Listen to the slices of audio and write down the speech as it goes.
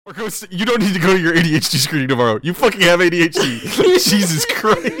Marcos, you don't need to go to your ADHD screening tomorrow. You fucking have ADHD. Jesus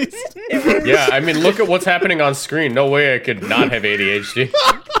Christ. Yeah, I mean, look at what's happening on screen. No way I could not have ADHD.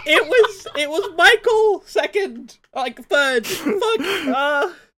 It was Michael second, like third.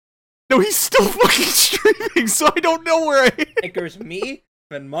 Fuck. No, he's still fucking streaming, so I don't know where I am. It goes me,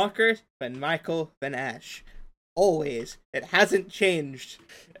 then Marcus, then Michael, then Ash. Always. It hasn't changed.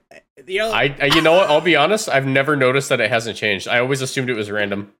 You know, you know what? I'll be honest. I've never noticed that it hasn't changed. I always assumed it was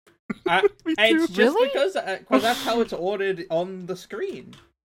random. it's just Really? because that's how it's ordered on the screen.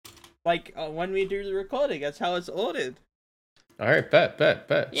 Like when we do the recording, that's how it's ordered. All right, bet.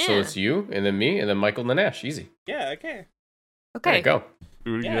 Yeah. So it's you, and then me, and then Michael, and then Ash. Easy. Yeah. Okay. There you go.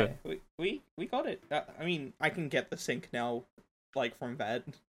 Yeah. We got it. I mean, I can get the sync now, like from bed.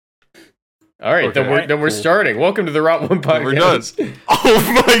 All right, Okay. then we're starting. Welcome to the Route 1 podcast. We're done.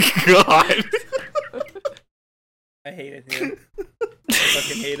 Oh my god. I hate it here. I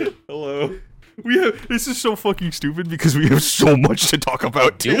fucking hate it. Hello. This is so fucking stupid because we have so much to talk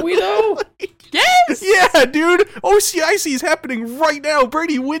about, too. Do we, though? Yes! Yeah, dude. OCIC is happening right now.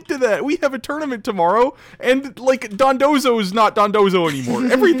 Brady went to that. We have a tournament tomorrow, and, like, Dondozo is not Dondozo anymore.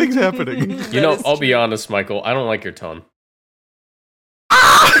 Everything's happening. You know, I'll be honest, Michael. I don't like your tone.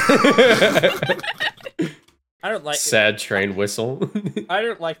 I don't like Sad train whistle. I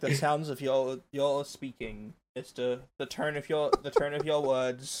don't like the sounds of your speaking. It's the turn of your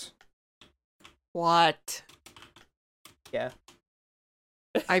words. What? Yeah.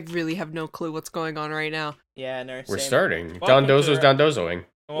 I really have no clue what's going on right now. Yeah, no. We're same. starting. Welcome to Dondozo's the- Dondozoing.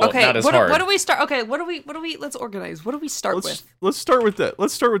 Well, Okay, not as what hard. do we start? Okay, what do we? Let's organize. What do we start with? Let's start with that. We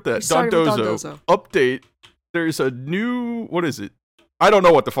started with Dondozo. Update. There's a new... What is it? I don't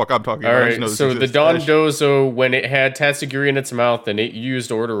know what the fuck I'm talking All about. I just right, know this so the exists. Dondozo, when it had Tatsugiri in its mouth and it used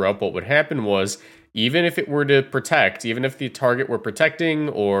Order Up, what would happen was, even if it were to protect, even if the target were protecting,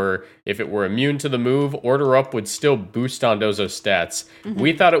 or if it were immune to the move, Order Up would still boost Dondozo's stats.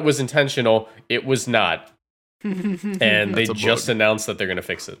 We thought it was intentional. It was not. And they That's a just bug. announced that they're going to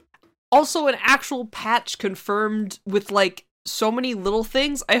fix it. Also, an actual patch confirmed with like so many little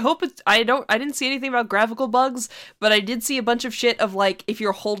things. I hope it's. I didn't see anything about graphical bugs, but I did see a bunch of shit of like if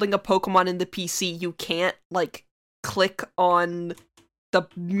you're holding a Pokemon in the PC, you can't like click on the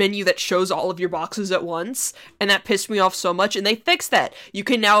menu that shows all of your boxes at once, and that pissed me off so much, and they fixed that. You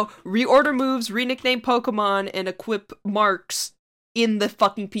can now reorder moves, re-nickname Pokemon, and equip marks in the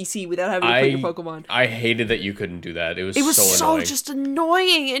fucking PC without having to put your Pokemon. I hated that you couldn't do that. It was so annoying. just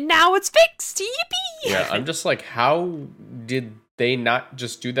annoying, and now it's fixed. Yippee! Yeah, I'm just like, how did they not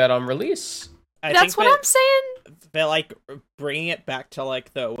just do that on release? That's what I'm saying. They're like bringing it back to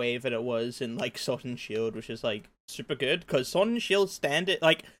like the way that it was in like Sword and Shield, which is like super good because Sword and Shield standard,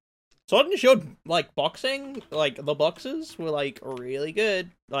 like Sword and Shield, like boxing, like the boxes were like really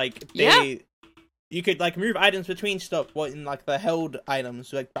good. Like you could like move items between stuff. What in like the held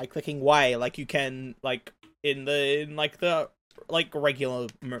items, like by clicking Y, like you can like in the regular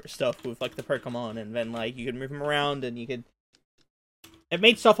stuff with like the Pokemon, and then like you could move them around, and you could. It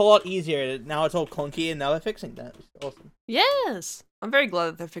made stuff a lot easier. Now it's all clunky, and now they're fixing that. It's awesome. Yes, I'm very glad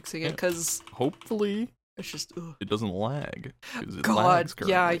that they're fixing it because Hopefully, it's just it doesn't lag. 'Cause it God, lags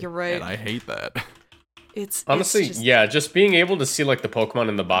yeah, currently, you're right. And I hate that. it's Honestly, it's just, just being able to see like the Pokemon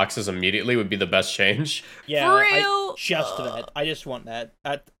in the boxes immediately would be the best change. Yeah, For real? I just want that.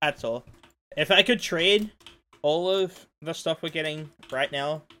 That's all. If I could trade all of the stuff we're getting right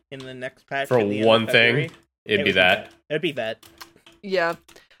now in the next patch For at the end of one February, thing, it'd it be would that. It'd be that. Yeah,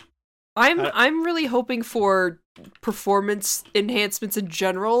 I'm really hoping for performance enhancements in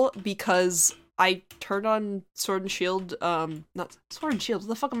general because I turned on Sword and Shield, not Sword and Shield, what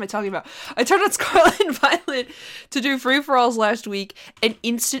the fuck am I talking about? I turned on Scarlet and Violet to do free-for-alls last week, and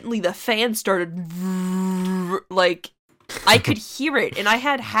instantly the fan started, like, I could hear it, and I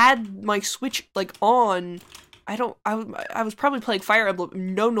had my Switch, like, on, I was probably playing Fire Emblem,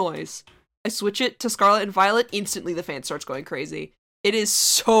 no noise. I switch it to Scarlet and Violet, instantly the fan starts going crazy. It is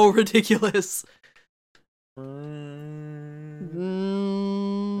so ridiculous.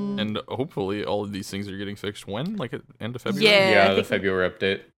 And hopefully all of these things are getting fixed when? Like at end of February? Yeah, I Yeah, the think- February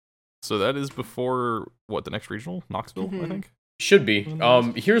update. So that is before, what, the next regional? Knoxville, I think? Should be.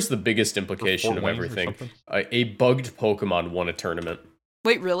 Here's the biggest implication of Fort Wayne or everything. something? A bugged Pokemon won a tournament.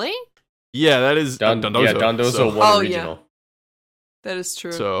 Wait, really? Yeah, that is Dondozo. Yeah, Dondozo So, won Oh, a yeah. regional. That is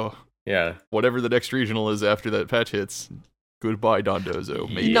true. so Yeah. whatever the next regional is after that patch hits, goodbye Dondozo.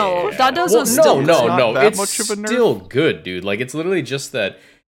 Maybe. No, Yeah. Dondozo's Well, still no. that It's much of a nerf. still good, dude. Like, it's literally just that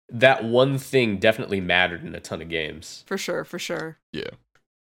one thing definitely mattered in a ton of games. For sure. Yeah.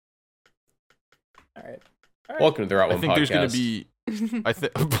 All right. Welcome to the Route I 1 think podcast. there's going to be I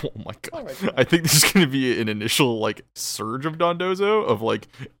think. Oh my god! Alright. I think there's gonna be an initial like surge of Dondozo of like,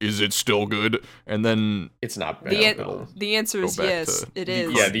 is it still good? And then It's not bad. The answer is Go back yes, to it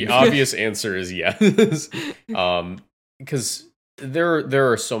is. Yeah, the obvious answer is yes. Because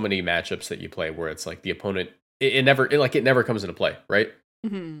there are so many matchups that you play where it's like the opponent it never comes into play, right?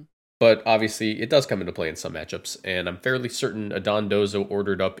 Mhm. But obviously it does come into play in some matchups, and I'm fairly certain a Dondozo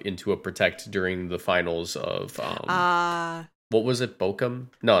ordered up into a Protect during the finals of what was it, Bochum?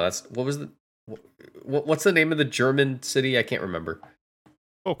 No, what's the name of the German city? I can't remember.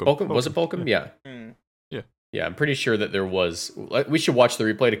 Bochum. Was it Bochum? Yeah. Yeah, I'm pretty sure that there was. We should watch the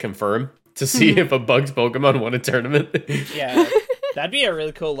replay to confirm to see if a bugged Pokemon won a tournament. Yeah, that'd be a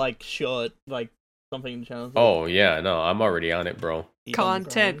really cool short something channel. Oh yeah, no, I'm already on it, bro.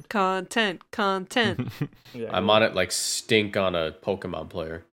 Content. Yeah. I'm on it like stink on a Pokemon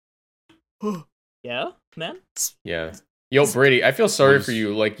player. Yeah, man. Yeah. Yo, Brady, I feel sorry for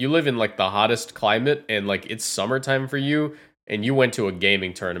you. Like, you live in like the hottest climate, and like it's summertime for you, and you went to a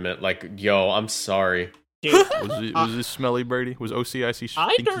gaming tournament. Like, yo, I'm sorry. Dude, was it smelly, Brady? Was OCIC stinky?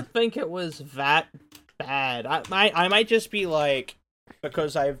 I don't think it was that bad. I might just be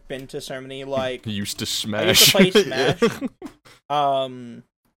because I've been to so many used to I Smash. used to play Smash. I'm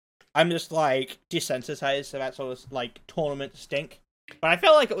just desensitized to that sort of tournament stink. But I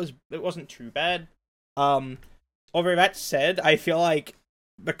felt like it wasn't too bad. Although that said, I feel like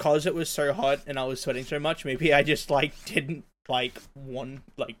because it was so hot and I was sweating so much, maybe I just didn't want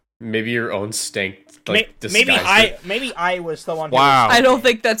Maybe your own stank maybe I was the one. Wow. I don't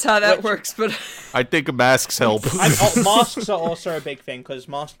think that's how that works, but I think masks help. Masks are also a big thing because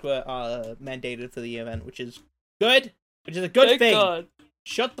masks were mandated for the event, which is good. Which is a good thing. God.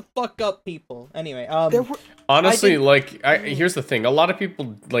 Shut the fuck up, people. Anyway, honestly, here's the thing. A lot of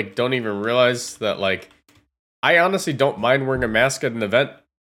people don't even realize that I honestly don't mind wearing a mask at an event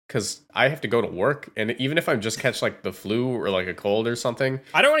because I have to go to work, and even if I'm just catch the flu or a cold or something,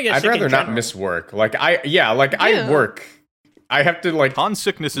 I don't want to get I'd sick rather in not general. miss work. I work. I have to Con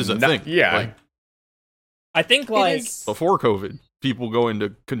sickness is a thing. Yeah. I think before COVID, people going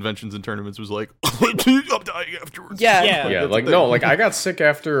to conventions and tournaments was like, I'm dying afterwards. Yeah. I got sick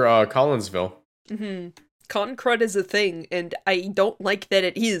after Collinsville. Mm-hmm. Con crud is a thing, and I don't like that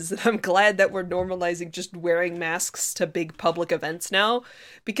it is. I'm glad that we're normalizing just wearing masks to big public events now,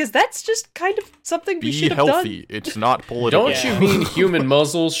 because that's just kind of something we should have done. Be healthy. It's not political. Don't you mean human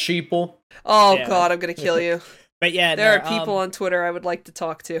muzzles, sheeple? Oh Yeah. God, I'm gonna kill you. But yeah, There are people on Twitter I would like to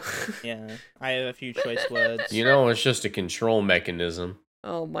talk to. Yeah, I have a few choice words. It's just a control mechanism.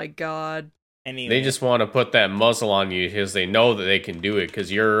 Oh my God. Anyway, They just want to put that muzzle on you because they know that they can do it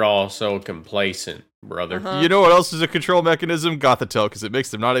because you're all so complacent, brother. Uh-huh. You know what else is a control mechanism? Gothitell, because it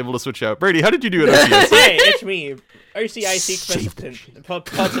makes them not able to switch out. Brady, how did you do it? OCIC? Hey, it's me, OCIC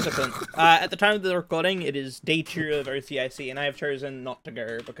participant. At the time of the recording, it is day 2 of OCIC, and I have chosen not to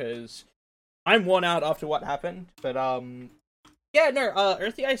go because I'm worn out after what happened. But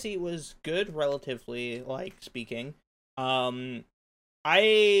OCIC was good, relatively speaking.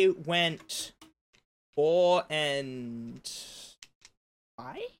 I went 4 and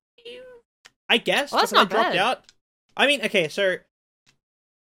 5, I guess. Well, that's because not I dropped bad. out. I mean, okay, so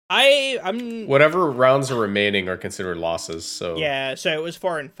I'm Whatever rounds are remaining are considered losses. So yeah, so it was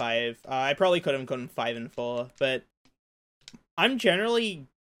 4 and 5. I probably could have gone 5 and 4, but I'm generally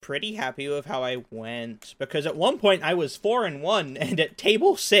pretty happy with how I went because at one point I was 4 and 1 and at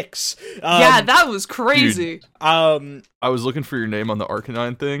table 6. Yeah, that was crazy. I was looking for your name on the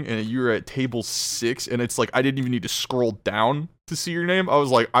Arcanine thing, and you were at table 6, and it's I didn't even need to scroll down to see your name. I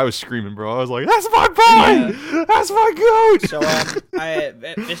was screaming, bro. I was like, that's my boy! Yeah. That's my goat! So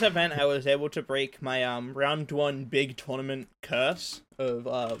this event I was able to break my round 1 big tournament curse of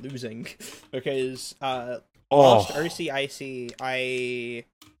losing because last OCIC I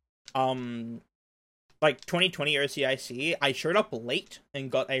 2020 OCIC, I showed up late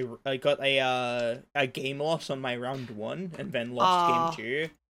and got a game loss on my round 1 and then lost game 2.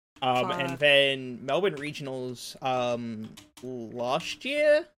 And then Melbourne Regionals last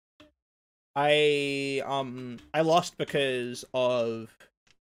year I lost because of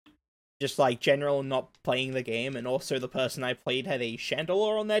just general not playing the game, and also the person I played had a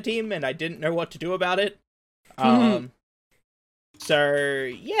Chandelure on their team and I didn't know what to do about it. So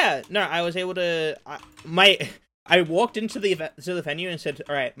yeah, no, I was able to. I walked into the venue and said,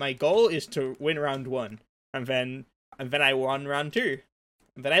 "All right, my goal is to win round 1," and then I won round 2,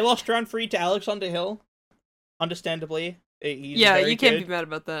 and then I lost round 3 to Alexander Hill. Understandably, Yeah, you can't be mad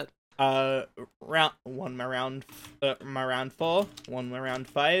about that. Won my round 4, won my round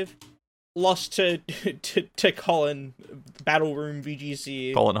 5, lost to to Colin, Battle Room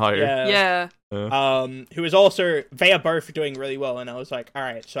VGC. Colin Higher. Yeah. Who is also, they are both doing really well, and I was like, all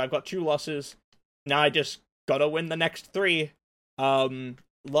right, so I've got 2 losses. Now I just gotta win the next 3.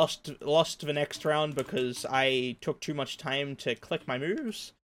 Lost the next round because I took too much time to click my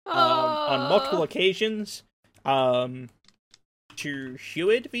moves on multiple occasions. To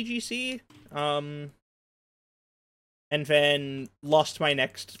Hewid VGC. And then lost my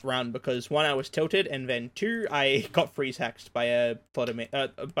next round because 1, I was tilted, and then 2, I got freeze hexed by a Fluttermane.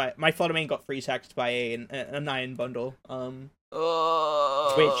 My Fluttermane got freeze hexed by a 9 bundle.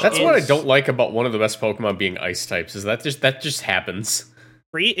 That's what I don't like about one of the best Pokemon being Ice types, is that just happens.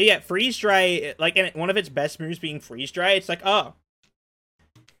 Freeze Dry, like, and one of its best moves being Freeze Dry, it's like, oh,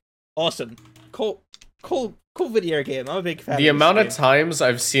 awesome, cool video game. I'm a big fan. The of amount game. of times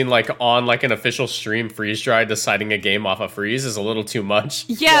I've seen on an official stream Freeze Dry deciding a game off of freeze is a little too much.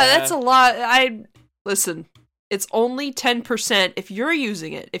 Yeah, that's a lot. Listen, it's only 10% if you're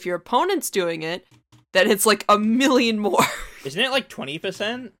using it. If your opponent's doing it, then it's like a million more. Isn't it like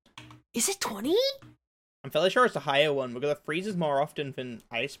 20%? Is it 20? I'm fairly sure it's a higher one because it freezes more often than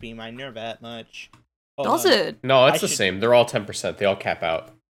Ice Beam. I know that much. Does it? No, it's the same. They're all 10%. They all cap out.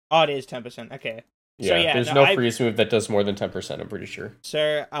 Oh, it is 10%. Okay. Yeah, there's no freeze move that does more than 10%, I'm pretty sure.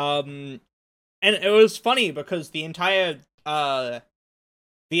 So, and it was funny because the entire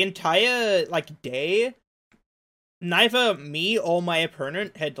like day, neither me or my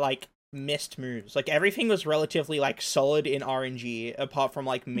opponent had like missed moves. Like everything was relatively like solid in RNG, apart from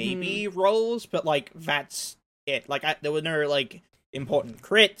like maybe rolls, but like that's it. Like there were no like important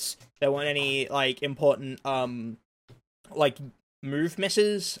crits. There weren't any like important like move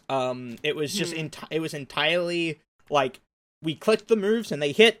misses. It was just it was entirely like we clicked the moves and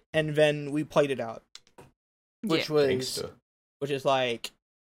they hit, and then we played it out, which is like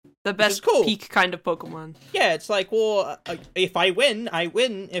the best cool. peak kind of Pokemon. Yeah, it's like, well, if I win, I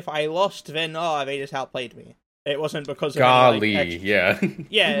win. If I lost, then they just outplayed me. It wasn't because of golly, any, like, yeah.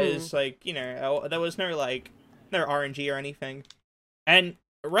 It's like, you know, there was no like no RNG or anything, and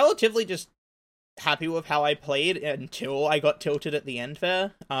relatively just happy with how I played until I got tilted at the end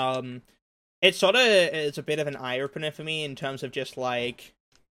there. It sort of is a bit of an eye-opener for me in terms of just, like,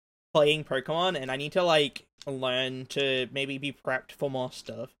 playing Pokemon, and I need to, like, learn to maybe be prepped for more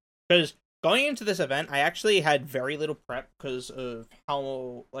stuff. Because going into this event, I actually had very little prep because of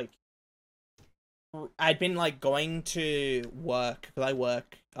how, like, I'd been, like, going to work, because I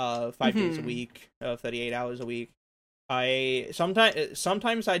work 5 days a week, 38 hours a week.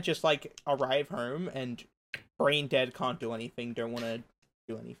 Sometimes I just like arrive home and brain dead, can't do anything, don't want to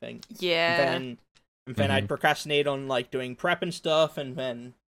do anything. Yeah. And then I'd procrastinate on like doing prep and stuff, and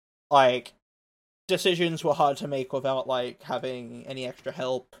then like decisions were hard to make without like having any extra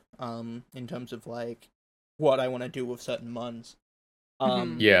help in terms of like what I want to do with certain months.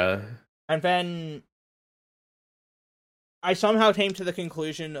 Yeah. And then I somehow came to the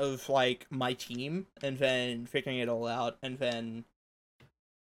conclusion of, like, my team, and then figuring it all out, and then,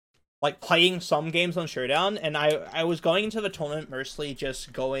 like, playing some games on Showdown, and I was going into the tournament mostly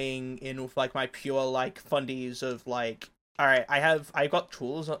just going in with, like, my pure, like, fundies of, like, alright, I've got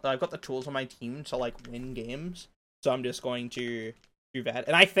the tools on my team to, like, win games, so I'm just going to do that.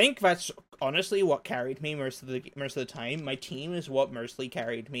 And I think that's honestly what carried me most of the time. My team is what mostly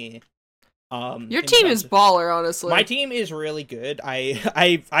carried me. Your team is baller, honestly. My team is really good.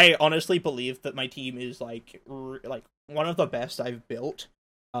 I honestly believe that my team is like one of the best I've built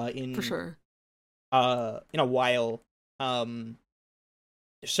in for sure in a while.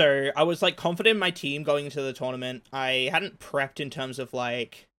 So I was like confident in my team going into the tournament. I hadn't prepped in terms of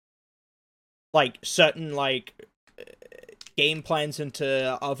like certain like game plans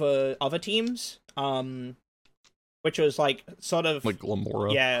into other teams. Which was, like, sort of... Like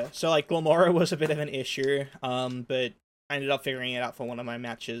Glamora. Yeah, so, like, Glamora was a bit of an issue, but I ended up figuring it out for one of my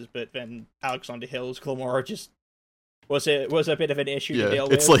matches, but then Alexander Hill's Glamora just was a bit of an issue to deal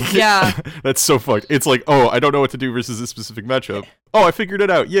with. It's like... Yeah. That's so fucked. It's like, oh, I don't know what to do versus this specific matchup. Oh, I figured it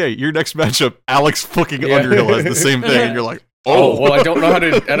out. Yeah, your next matchup, Alex fucking Underhill has the same thing, and you're like, oh, well, I don't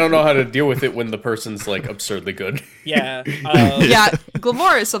know how to deal with it when the person's, like, absurdly good. Yeah. Yeah,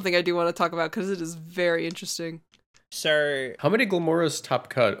 Glamora is something I do want to talk about, because it is very interesting. So, how many Glamora's top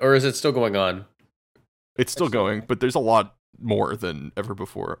cut, or is it still going on? It's still going, but there's a lot more than ever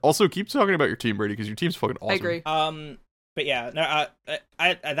before. Also, keep talking about your team, Brady, because your team's fucking awesome. I agree. But yeah, no,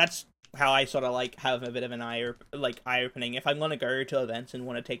 I that's how I sort of like have a bit of an eye opening. If I'm gonna go to events and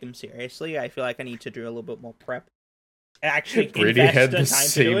want to take them seriously, I feel like I need to do a little bit more prep. Actually, Brady had the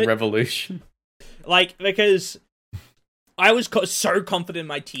same revolution. Like, because I was so confident in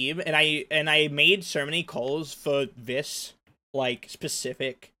my team, and I made so many calls for this like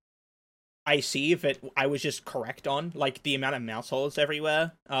specific IC that I was just correct on. Like the amount of mouse holes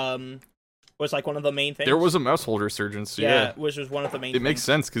everywhere was like one of the main things. There was a mouse hole resurgence. Yeah, which was one of the main. It makes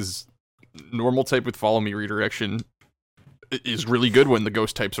sense because normal type with follow me redirection is really good when the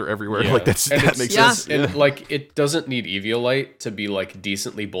ghost types are everywhere. Yeah. Like that makes sense. And like it doesn't need Eviolite to be like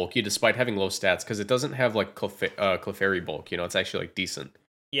decently bulky, despite having low stats, because it doesn't have like Clefairy bulk. You know, it's actually like decent.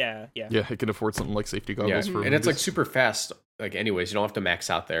 Yeah. Yeah, it can afford something like safety goggles. Yeah, for and it's like super fast. Like, anyways, you don't have to max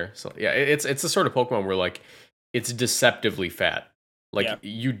out there. So yeah, it's the sort of Pokemon where like it's deceptively fat. Like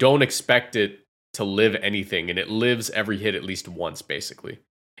you don't expect it to live anything, and it lives every hit at least once, basically.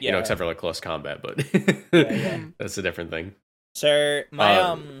 Yeah. You know, except for like close combat, but that's a different thing. So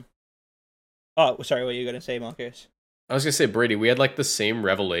my oh, sorry, what were you gonna say, Marcus? I was gonna say, Brady, we had like the same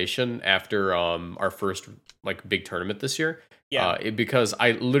revelation after our first like big tournament this year. Yeah. Because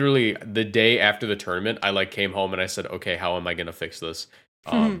I literally the day after the tournament, I like came home and I said, okay, how am I gonna fix this?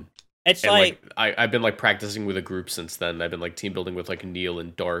 It's and, like I've been like practicing with a group since then. I've been like team building with like Neil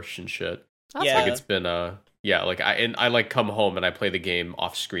and Darsh and shit. yeah, Like it's been like I like come home and I play the game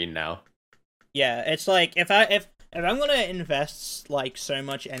off screen now. Yeah, it's like if I'm gonna invest like so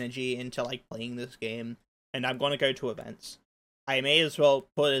much energy into like playing this game, and I'm gonna go to events, I may as well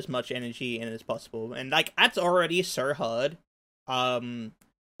put as much energy in as possible. And like that's already so hard.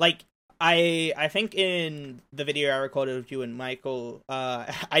 Like I think in the video I recorded of you and Michael,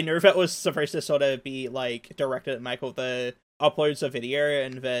 I know that was supposed to sort of be like directed at Michael, the uploads a video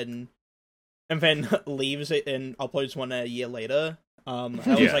and then leaves it and uploads one a year later.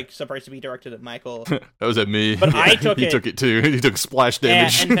 That was like supposed to be directed at Michael. That was at me. But I took he it. took it too. He took splash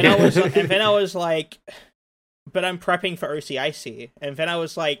damage. And then I was like, but I'm prepping for OCIC. And then I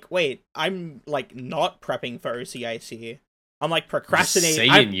was like, wait, I'm like not prepping for OCIC. I'm like procrastinating.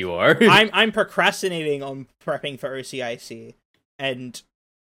 Just saying you are. I'm procrastinating on prepping for OCIC. And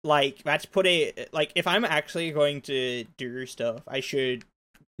like that's like if I'm actually going to do stuff, I should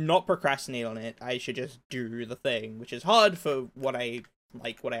not procrastinate on it. I should just do the thing, which is hard for what I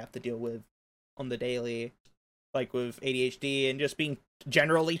have to deal with on the daily, like with ADHD and just being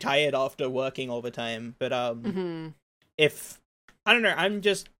generally tired after working all the time. But if I don't know, I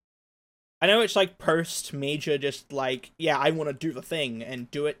know it's like post major, just like I want to do the thing and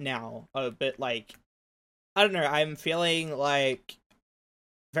do it now. But like I don't know, I'm feeling like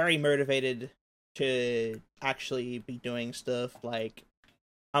very motivated to actually be doing stuff. Like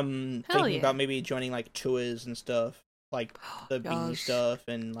I'm thinking about maybe joining like tours and stuff, like the B stuff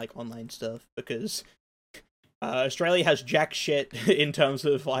and like online stuff, because Australia has jack shit in terms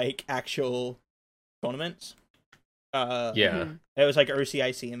of like actual tournaments. It was like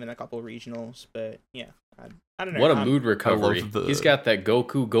OCIC and then a couple of regionals, but I don't know. What a mood recovery. He's got that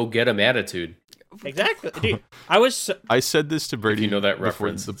Goku go get him attitude. Exactly, dude. I said this to Brady. If you know that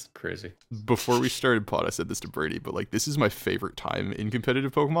reference? It's crazy. Before we started pod, I said this to Brady, but like this is my favorite time in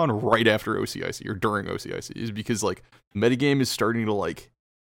competitive Pokemon right after OCIC or during OCIC, is because like metagame is starting to like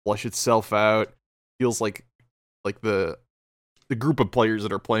flush itself out. Feels like the group of players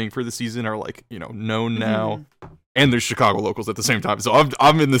that are playing for the season are like, known now. And there's Chicago locals at the same time. So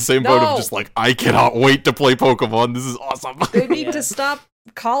I'm in the same boat of just like, I cannot wait to play Pokemon. This is awesome. They need to stop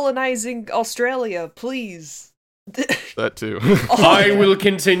colonizing Australia, please. That too. I will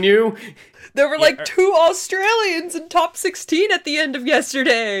continue. There were like 2 Australians in top 16 at the end of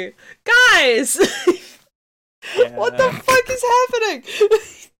yesterday. Guys! What the fuck is happening?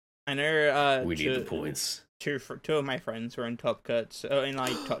 I know we need the points. Two of my friends were in Top Cuts in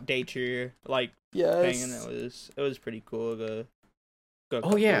like day 2 like yes. thing, and it was pretty cool.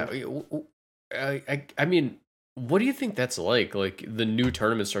 Oh yeah, I mean, what do you think that's like the new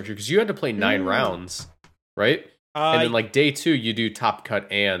tournament structure? Because you had to play 9 rounds, right? And then like day 2 you do Top Cut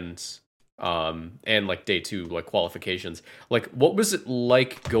and like day 2 like qualifications. Like, what was it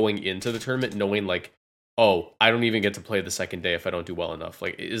like going into the tournament knowing like, oh, I don't even get to play the second day if I don't do well enough?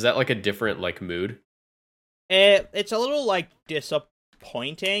 Like, is that like a different like mood? It's a little like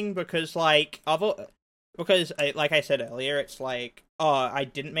disappointing because like like I said earlier, it's like, oh, I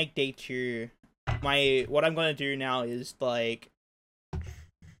didn't make day 2. What I'm gonna do now is like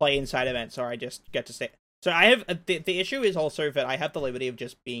play inside events, or I just get to stay. So I have the issue is also that I have the liberty of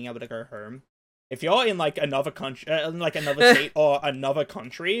just being able to go home. If you're in like another country, like another state or another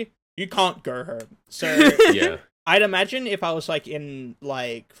country, you can't go home. So yeah, I'd imagine if I was like in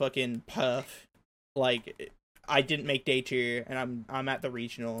like fucking Perth, like I didn't make day 2 and I'm at the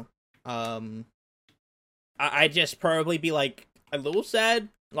regional, I'd just probably be like a little sad,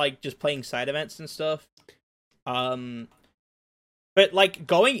 like just playing side events and stuff. But like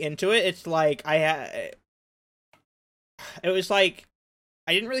going into it, it's like it was like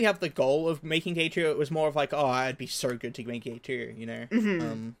I didn't really have the goal of making day 2. It was more of like, oh, I'd be so good to make day 2, you know.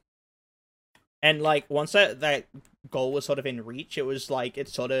 And like once that goal was sort of in reach, it was like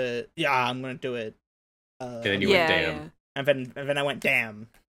it's sort of I'm gonna do it. And then you went damn. And then I went damn.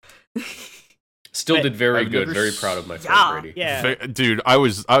 Still did very good. Very proud of my friend Brady. Yeah, dude, I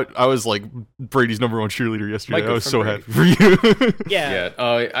was like Brady's #1 cheerleader yesterday. I was so Brady. happy for you. Yeah.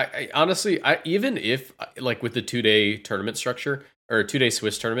 I honestly, even if like with the 2-day tournament structure or 2-day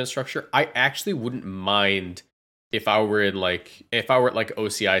Swiss tournament structure, I actually wouldn't mind if I were at like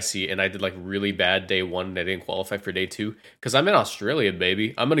OCIC and I did like really bad day 1 and I didn't qualify for day 2 because I'm in Australia,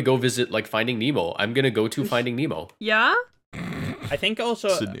 baby. I'm gonna go visit like Finding Nemo. I'm gonna go to Finding Nemo. Yeah. I think also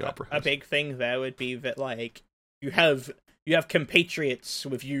a big thing there would be that like you have compatriots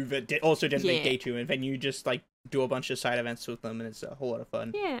with you that also didn't make day 2, and then you just like do a bunch of side events with them, and it's a whole lot of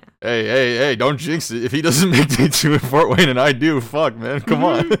fun. Yeah. Hey! Don't jinx it. If he doesn't make day 2 in Fort Wayne and I do, fuck, man, come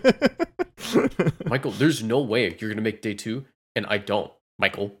on. Michael, there's no way you're gonna make day 2 and I don't.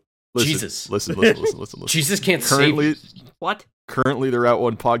 Michael, Jesus, listen. Jesus can't save you. What? Currently, they're at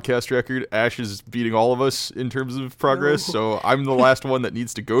 1 podcast record. Ash is beating all of us in terms of progress, so I'm the last one that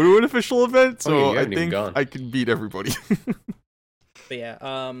needs to go to an official event. So I think I can beat everybody. But yeah,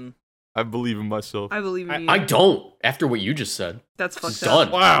 I believe in myself. I believe in you. I don't. After what you just said, that's fucked done.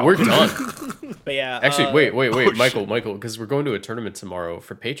 up. Wow, we're done. But yeah, actually, wait, oh, Michael, because we're going to a tournament tomorrow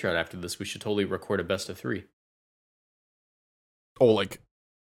for Patreon. After this, we should totally record a best of 3. Oh, like.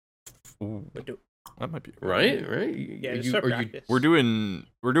 Ooh. That might be right. Yeah, we're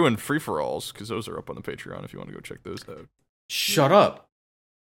doing free for alls because those are up on the Patreon if you want to go check those out. Shut up.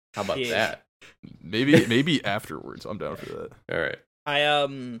 How about that? Maybe afterwards. I'm down for that. All right.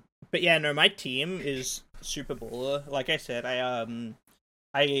 But yeah, no, my team is super baller. Like I said,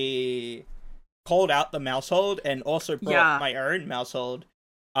 I called out the mousehold and also brought my own mousehold.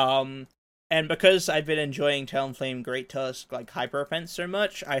 And because I've been enjoying Talonflame, Great Tusk, like Hyper Offense so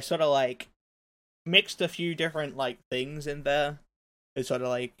much, I sort of like mixed a few different like things in there. It sort of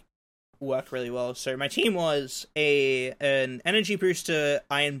like worked really well. So my team was an energy booster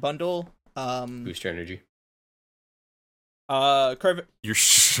iron bundle. Booster energy. You're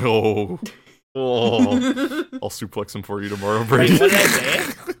so. Oh, I'll suplex him for you tomorrow, Brady. Wait, what did I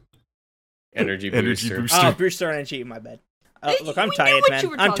say? Energy booster. Oh, booster energy. My bad. Look, I'm tired,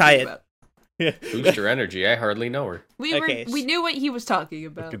 man. I'm tired. Booster energy. I hardly know her. We knew what he was talking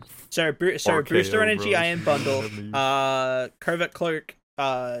about. So booster energy iron bundle. Covert cloak.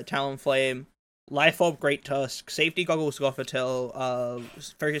 Talonflame. Life Orb, Great Tusk, Safety Goggles, Gothitelle,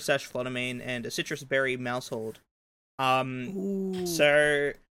 Focus Sash, Fluttermane, and a Citrus Berry Mousehold.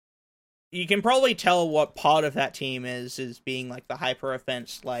 So you can probably tell what part of that team is being like the hyper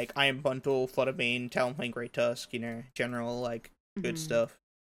offense, like Iron Bundle, Fluttermane, Talonflame, Great Tusk, you know, general like good stuff.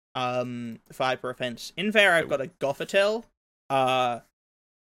 For hyper offense. In there I've got a Gothitelle, and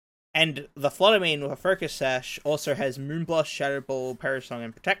the Fluttermane with a Focus Sash also has Moonblast, Shadow Ball, Perish Song,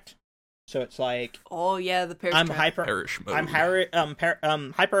 and Protect. So it's like, oh yeah, the Perish Trap. Perish mode. I'm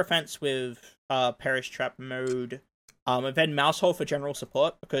hyper offense with Perish Trap mode. And then Mousehold for general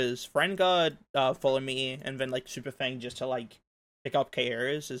support because Friend Guard follow me, and then like Super Fang just to like pick up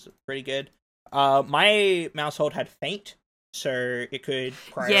KOs is pretty good. My Mousehold had Faint, so it could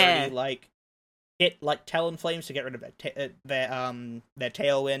priority like hit like Talonflames to get rid of their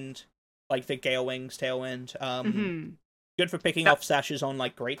Tailwind, like the Gale Wings Tailwind. Good for picking off sashes on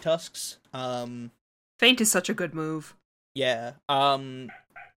like Great Tusks. Faint is such a good move. Yeah. And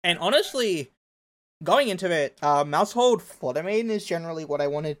honestly, going into it, Mousehold Fluttermane is generally what I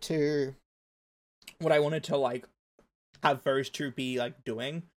wanted to like have those two be like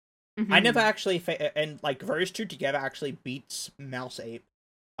doing. I never actually and like those two together actually beats Mouse Ape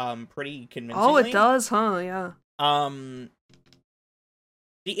pretty convincingly. Oh, it does, huh? Yeah.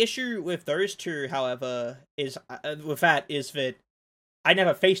 The issue with those two, however, is that I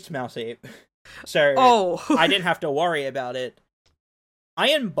never faced Mouse Ape, so I didn't have to worry about it.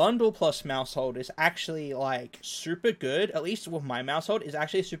 Iron Bundle plus Mousehold is actually like super good. At least with my Mousehold, is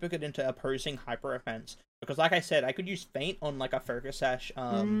actually super good into opposing hyper offense because, like I said, I could use Feint on like a Focus Sash,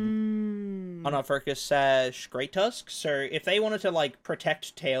 Great Tusk. So if they wanted to like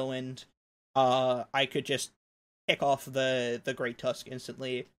protect Tailwind, I could just pick off the Great Tusk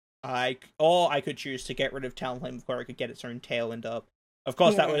instantly. I could choose to get rid of Talonflame before it could get its own Tailwind up. Of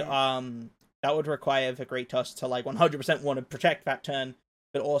course, that would require the Great Tusk to like 100% want to protect that turn,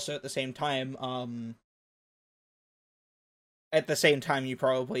 but also at the same time, you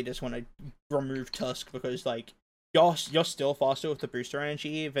probably just want to remove Tusk because like you're still faster with the booster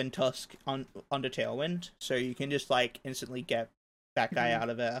energy than Tusk under Tailwind, so you can just like instantly get that guy out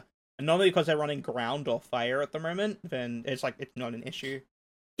of there. And normally because they're running ground or fire at the moment, then it's not an issue.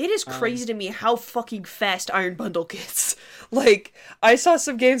 It is crazy to me how fucking fast Iron Bundle gets. Like, I saw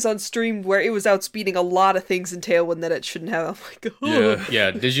some games on stream where it was outspeeding a lot of things in Tailwind that it shouldn't have. I'm like, oh. Yeah.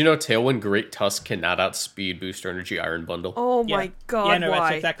 Did you know Tailwind Great Tusk cannot outspeed Booster Energy Iron Bundle? Oh my god, yeah, no,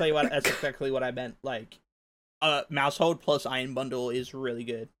 why? That's exactly what I meant. Like, Mouse Hold plus Iron Bundle is really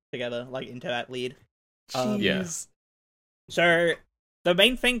good together, like, into that lead. Jeez. So, the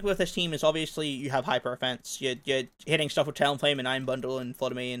main thing with this team is obviously you have hyper offense. You're hitting stuff with Talonflame and Iron Bundle and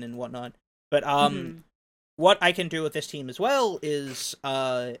Fluttermane and whatnot. But what I can do with this team as well is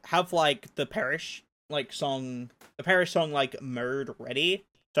have like the Perish song like mode ready,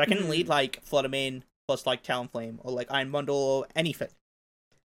 so I can lead like Fluttermane plus like Talonflame or like Iron Bundle or anything.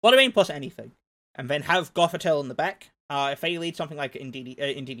 Fluttermane plus anything, and then have Gothitelle in the back. If they lead something like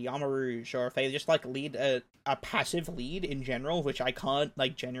Indeedee Armor Rouge, or if they just like lead a passive lead in general, which I can't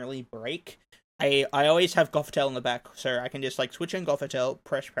like generally break, I always have Gothitelle in the back, so I can just like switch in Gothitelle,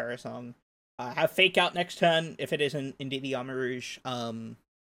 press Parasong, have Fake Out next turn if it isn't Indeedee Armor Rouge, and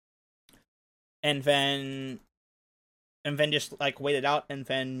then just like wait it out, and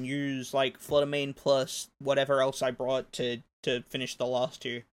then use like Fluttermane plus whatever else I brought to finish the last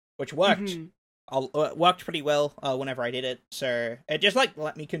two, which worked. Worked pretty well whenever I did it, so it just like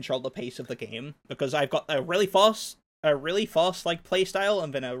let me control the pace of the game, because I've got a really fast like play style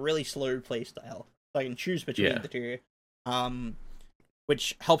and then a really slow play style, so I can choose between the two,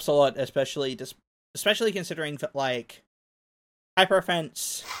 which helps a lot, especially considering that like hyper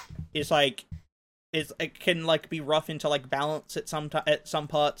offense is like it can like be rough into like balance at some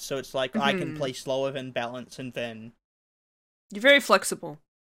parts, so it's like I can play slower than balance, and then you're very flexible.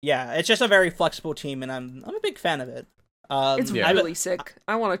 Yeah, it's just a very flexible team, and I'm a big fan of it. It's really sick.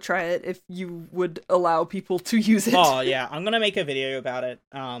 I want to try it if you would allow people to use it. Oh yeah, I'm gonna make a video about it,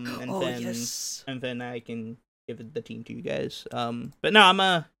 and then I can give the team to you guys. But no, I'm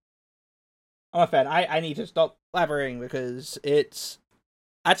a fan. I need to stop blabbering because that's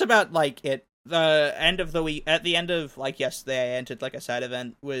about like it. The end of the week, at the end of like yesterday, I entered like a side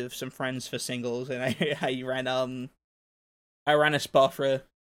event with some friends for singles, and I ran a Spothra.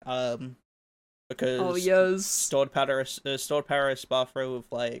 Because stored power Spothra with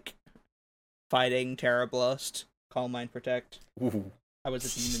like fighting, Terra Blast, Calm Mind, Protect. Ooh. I was a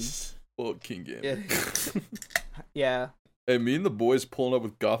demon. Oh, King Game. Yeah. Hey, me and the boys pulling up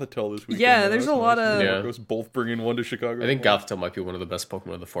with Gothitelle this weekend. Yeah, there's a lot of... Marcos both bringing one to Chicago. I think Gothitelle might be one of the best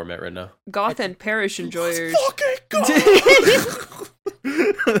Pokemon of the format right now. Goth and Perish enjoyers.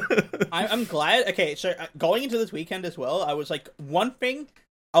 I'm glad. Okay, so going into this weekend as well, I was like, one thing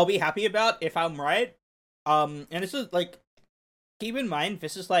I'll be happy about if I'm right. And this is like, keep in mind,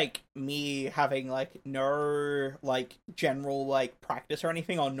 this is like me having like no like general like practice or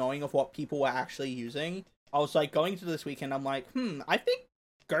anything or knowing of what people were actually using. I was like, going into this weekend, I'm like, I think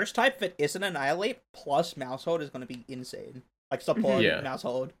Ghost type that isn't Annihilate plus Mousehold is going to be insane. Like support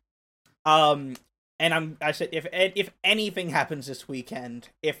Mousehold. And I said, if anything happens this weekend,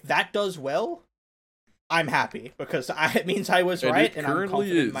 if that does well, I'm happy, because it means I was right, and I'm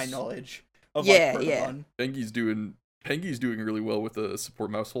confident in my knowledge of Pokemon. Pengy's doing really well with the support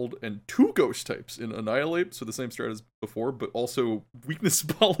Mousehold and 2 Ghost types in Annihilate, so the same strat as before, but also Weakness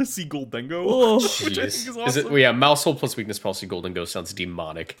Policy Goldengo. Oh, which I think is awesome. Mousehold plus Weakness Policy Goldengo sounds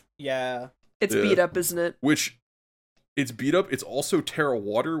demonic. Yeah. It's beat up, isn't it? Which... It's beat up. It's also Terra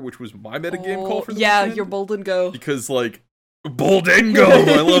Water, which was my metagame call for the weekend. Your Boldengo. Because, like, Boldengo!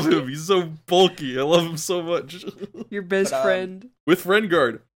 I love him. He's so bulky. I love him so much. Your best friend. With Friend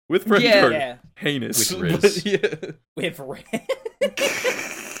Guard. Yeah. Heinous. With Riz. With Riz.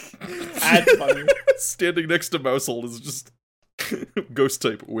 That's funny. Standing next to Mousehold is just Ghost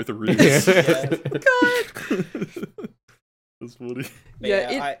type with Riz. God. That's funny.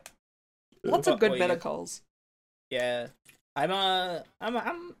 Lots of good meta calls. Yeah, I'm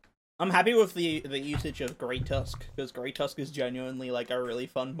happy with the usage of Great Tusk, because Great Tusk is genuinely like a really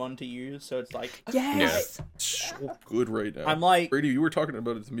fun one to use. So it's like, yes, it's so good right now. I'm like, Brady, you were talking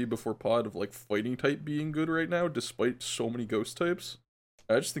about it to me before pod of like fighting type being good right now, despite so many ghost types.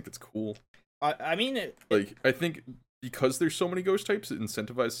 I just think that's cool. I mean, I think because there's so many ghost types, it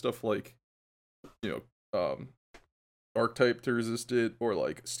incentivizes stuff like, Dark type to resist it, or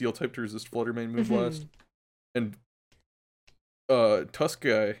like Steel type to resist Fluttermane Moonblast. And Tusk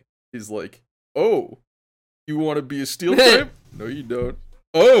guy is like, oh, you want to be a Steel type? No, you don't.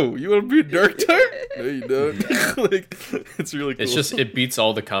 Oh, you want to be a Dark type? No, you don't. Like, it's really cool. It's just, it beats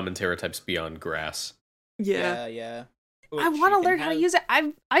all the common Terra types beyond Grass. Yeah. Yeah. I want to learn how to use it.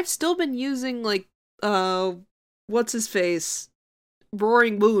 I've still been using like what's his face?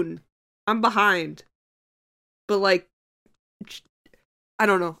 Roaring Moon. I'm behind. But like I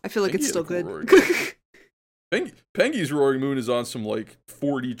don't know. I feel like it's still good. Pengy's Roaring Moon is on some like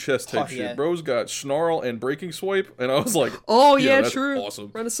 4D chess type shit. Bro's got Snarl and Breaking Swipe, and I was like, "Oh yeah, that's true. Awesome.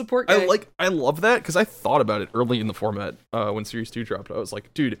 Run a support guy." I love that because I thought about it early in the format when Series 2 dropped. I was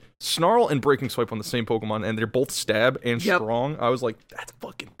like, dude, Snarl and Breaking Swipe on the same Pokemon, and they're both stab and strong. I was like,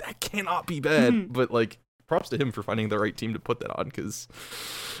 that cannot be bad. But like, props to him for finding the right team to put that on because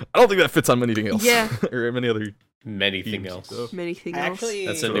I don't think that fits on anything else. Yeah, or many other. Manything else. Manything else. Actually,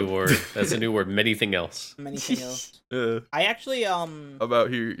 that's a new word. That's a new word. Manything else. Manything else. I actually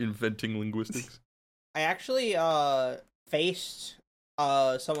about here inventing linguistics. I actually faced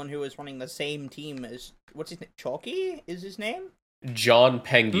someone who was running the same team as what's his name? Chalky is his name? John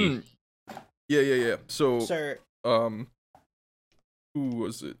Pengy. Yeah. So Sir. Who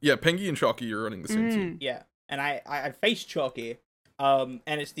was it? Yeah, Pengy and Chalky are running the same team. Yeah. And I faced Chalky. And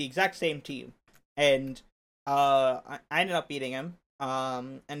it's the exact same team. And I ended up beating him.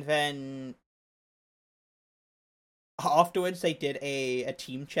 And then afterwards they did a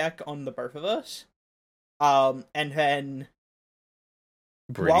team check on the both of us. And then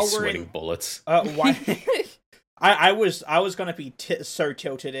Brady sweating bullets. I was gonna be so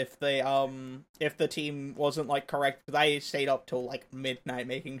tilted if the team wasn't like correct, because I stayed up till like midnight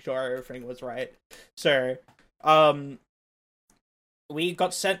making sure everything was right. So we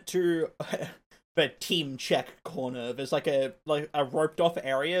got sent to the team check corner. There's like a roped off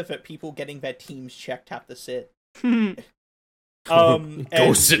area that people getting their teams checked have to sit. Go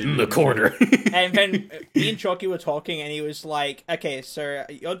sit in the corner. And then me and Chalky were talking, and he was like, "Okay, sir,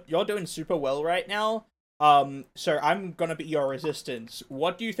 you're doing super well right now. Sir, I'm gonna be your resistance.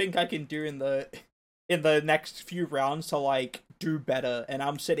 What do you think I can do in the next few rounds to like do better?" And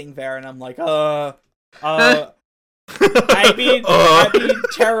I'm sitting there, and I'm like, I mean,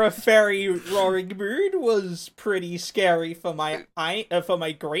 Terra Fairy Roaring Moon was pretty scary for my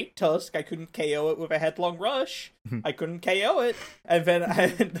Great Tusk. I couldn't KO it with a Headlong Rush. I couldn't KO it, and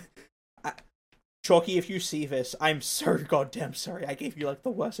then Chalky, if you see this, I'm so goddamn sorry. I gave you like the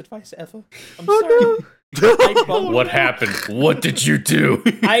worst advice ever. I'm sorry. What happened? What did you do?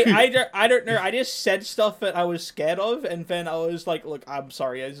 I don't know. I just said stuff that I was scared of, and then I was like, "Look, I'm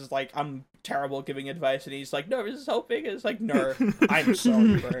sorry. This is like I'm terrible at giving advice." And he's like, "No, this is helping." It's like, "No, I'm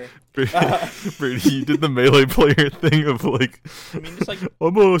sorry, bro." Brady, you did the melee player thing of like, I mean, it's like,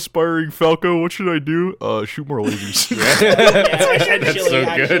 I'm a aspiring Falco. What should I do? Shoot more lasers. yeah, essentially, That's so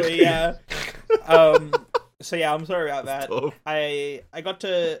actually, good. yeah. So yeah, I'm sorry about that. Tough. I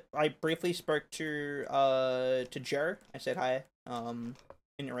briefly spoke to Jer. I said hi.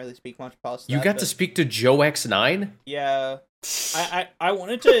 Didn't really speak much past that. You got to speak to Joe X9? Yeah. I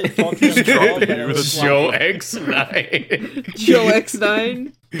wanted to talk to him more, but it was Joe like, X9. Joe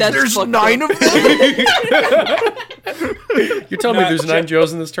X9. There's 9 of them. You're telling me there's 9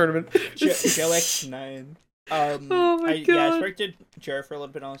 Joes in this tournament? Joe X9. Oh my Yeah, I God. spoke to Jer for a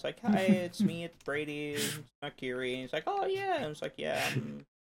little bit, and I was like, "Hi, it's me, it's Brady, it's Mercury." And he's like, "Oh yeah," and I was like, "Yeah." I'm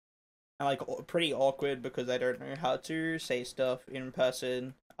like pretty awkward because I don't know how to say stuff in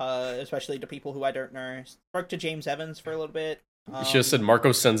person, especially to people who I don't know. Spoke to James Evans for a little bit. You should have said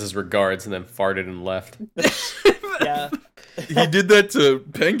Marco sends his regards and then farted and left. Yeah. He did that to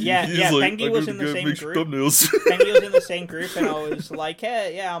Pengy. Yeah, He's yeah, like, Pengy was in the same group. Thumbnails. Pengy was in the same group, and I was like,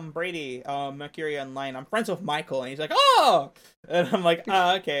 "Hey, yeah, I'm Brady, Mercury Online. I'm friends with Michael." And he's like, "Oh!" And I'm like,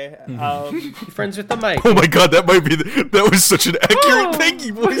 "Okay." You're friends with the mic. Oh my God, that might be that was such an accurate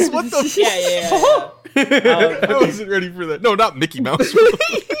Pengy voice. What the? Yeah. I wasn't ready for that. No, not Mickey Mouse.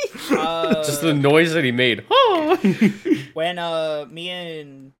 Just the noise that he made. When me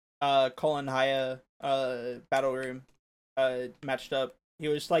and Colin Haya Battle Room matched up, he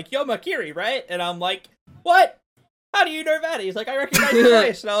was like, "Yo, Makiri, right?" And I'm like, "What? How do you know that?" He's like, "I recognize your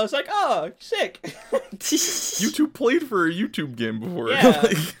voice." And I was like, "Oh, sick." You two played for a YouTube game before. Yeah.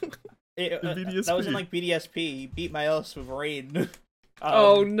 BDSP. That was in like BDSP. He beat my ass with Rain.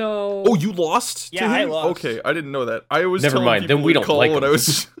 Oh no. Oh, you lost? Yeah, to him? I lost. Okay, I didn't know that. I was Never telling mind, then people we to don't call like when him.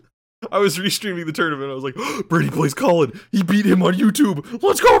 I was restreaming the tournament. I was like, oh, Brady plays Colin. He beat him on YouTube.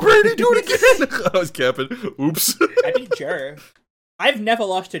 Let's go, Brady. Do it again. I was capping. Oops. I beat Jer. I've never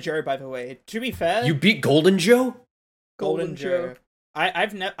lost to Jer, by the way. To be fair, You beat Golden Joe? Golden Jer.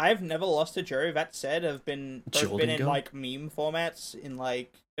 I've never lost to Jer. That said, I've been Golden in Joe? like meme formats in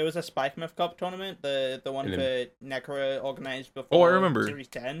like it was a Spike Myth Cup tournament, the one And that Necro organized before. Oh, I remember. Series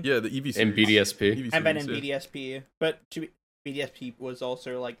 10. Yeah, the EV series. And BDSP. And then in series, yeah. BDSP, but BDSP was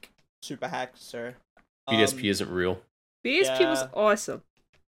also like super hacked, so BDSP isn't real. BSP was Yeah. awesome.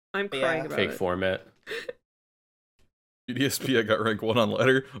 I'm Yeah. crying about Fake it. format. BDSP, I got rank 1 on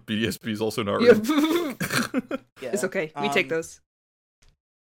ladder. BDSP is also not Yeah. real. Yeah. It's okay. We take those.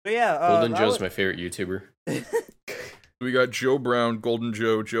 But yeah, Golden that Joe's was- my favorite YouTuber. We got Joe Brown, Golden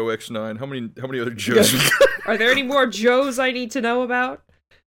Joe, Joe X9. How many other Joes we Are there any more Joes I need to know about?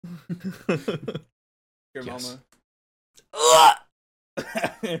 got? Your Yes. mama.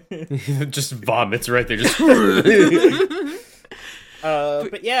 Just vomits right there. Just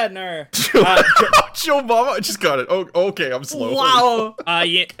But yeah, no. Joe Mama, I just got it. Oh, okay, I'm slow. Wow.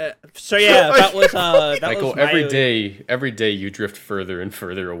 Yeah. So yeah, that was that Michael, was my, every day you drift further and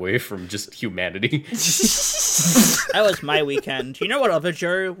further away from just humanity. that was my weekend. You know what other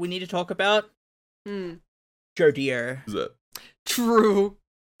Joe we need to talk about? Joe Deere. Is that? True.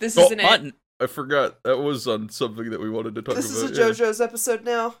 This Oh, isn't it. I forgot. That was on something that we wanted to talk This is about. a JoJo's episode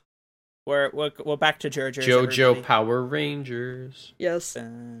now. We're back to JoJo's. JoJo everybody. Power Rangers. Yes.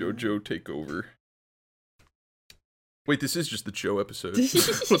 JoJo take over. Wait, this is just the Joe episode. What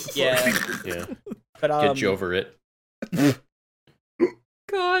the Yeah. fuck? Yeah, But get Joe over it.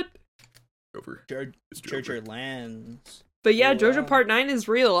 God. Over. It's JoJo lands. But yeah, Wow. JoJo Part 9 is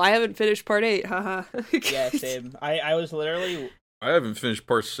real. I haven't finished Part 8. Haha. Yeah, same. I was literally. I haven't finished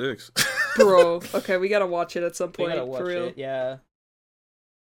part 6. Bro. Okay, we gotta watch it at some We point. gotta watch For real. it. Yeah.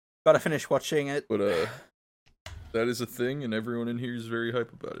 Gotta finish watching it. But that is a thing, and everyone in here is very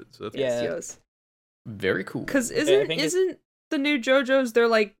hype about it. So that's Yeah. Yes. Very cool. Because I isn't think isn't the new JoJo's,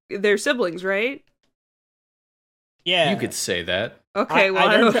 they're siblings, right? Yeah. You could say that. Okay, well,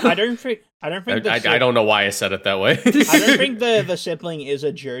 I don't think. I the don't know why I said it that way. I don't think the sibling is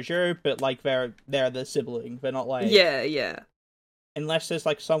a JoJo, but like they're the sibling. They're not like yeah. unless there's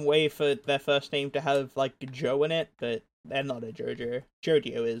like some way for their first name to have like Joe in it, but they're not a JoJo.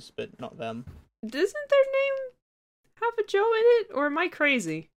 JoJo is, but not them. Doesn't their name have a Joe in it, or am I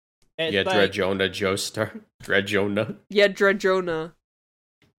crazy? It's Yeah, like- Dredjonah Joestar. Dredjonah. Yeah, Dredjonah.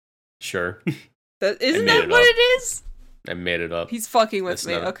 Sure. Isn't made that it what up. it is? I made it up. He's fucking with That's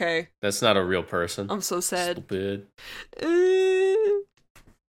me. not a- Okay, That's not a real person. I'm so sad. Stupid.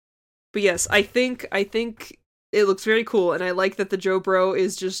 But yes, I think it looks very cool, and I like that the Joe Bro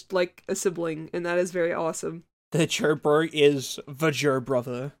is just like a sibling, and that is very awesome. The Joe bro is the Joe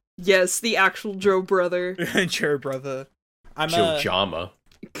brother. Yes, the actual Joe brother. Joe brother. Joe Jama.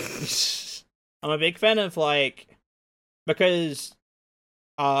 I'm a big fan of like because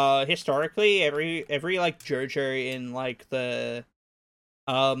historically every like JoJo in like the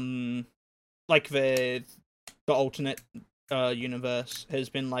like the alternate universe has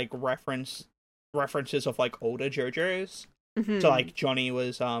been like references of like older JoJo's. Mhm. So like Johnny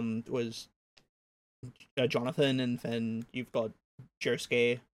was Jonathan, and then you've got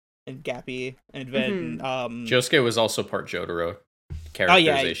Josuke and Gappy, and then Josuke was also part Jotaro,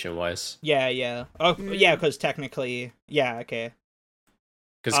 characterization wise. yeah. Oh, yeah, because technically, yeah, okay.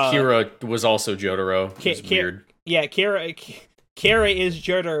 Because Kira was also Jotaro. It's weird. Yeah, Kira is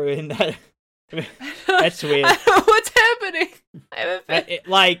Jotaro in that. That's weird. What's happening? I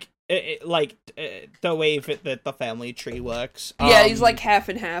haven't The way that the family tree works. Yeah, he's like half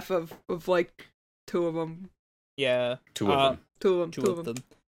and half of like two of them. Yeah, Two of them. Two of them.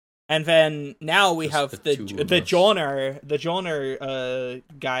 And then now we Just have the the two of us. Joner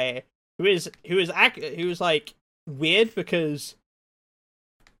guy who is like weird because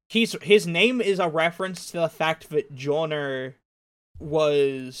his name is a reference to the fact that Joner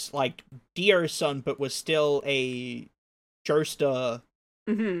was like Dio's son, but was still a Joestar.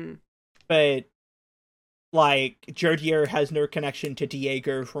 Mm-hmm. But like Joe has no connection to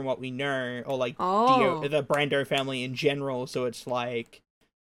Diego from what we know, or like Oh. the Brando family in general. So it's like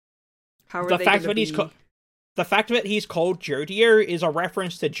How are the they fact gonna that he's be... the fact that he's called Jodier is a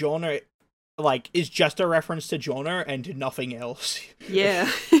reference to Joner, like is just a reference to Joner and nothing else. Yeah.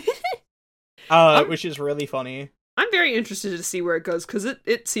 Which is really funny. I'm very interested to see where it goes, because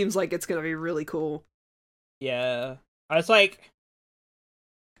it seems like it's gonna be really cool. Yeah, I was like,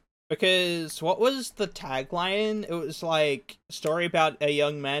 because what was the tagline? It was like story about a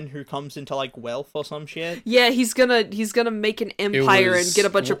young man who comes into like wealth or some shit. Yeah, he's gonna make an empire and was- get a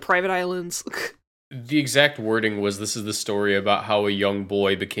bunch of private islands. The exact wording was, "This is the story about how a young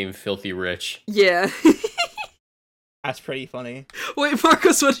boy became filthy rich." Yeah. That's pretty funny. Wait,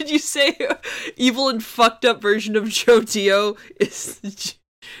 Marcos, what did you say? Evil and fucked up version of Jotio is...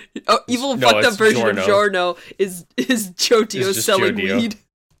 evil and No, fucked up it's version of Giorno. Giorno is Jotio It's just selling Jodio. weed.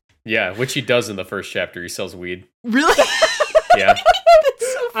 Yeah, which he does in the first chapter. He sells weed. Really? Yeah.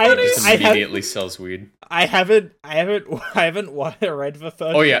 That's so Just immediately sells weed. I haven't read the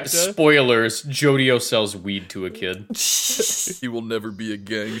third. Oh yeah, chapter. spoilers. JoJo sells weed to a kid. He will never be a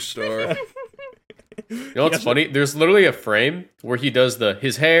gang star. You know what's funny? There's literally a frame where he does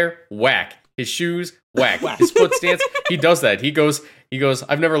his hair, whack. His shoes, whack. His foot stance, he does that. He goes,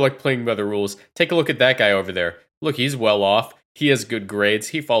 I've never liked playing by the rules. Take a look at that guy over there. Look, he's well off. He has good grades.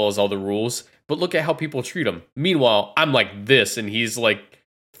 He follows all the rules. But look at how people treat him. Meanwhile, I'm like this, and he's like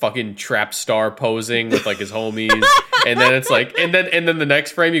fucking trap star posing with like his homies. And then it's like, and then the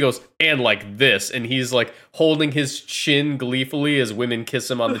next frame he goes, and like this, and he's like holding his chin gleefully as women kiss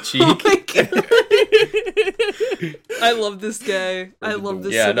him on the cheek. Oh my God. I love this guy. I love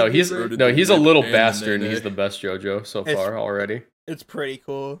this. Yeah, he's a little bastard, and he's the the best JoJo so far already. It's pretty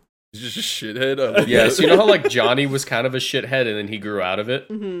cool. He's just a shithead. Yeah, so you know how like Johnny was kind of a shithead, and then he grew out of it.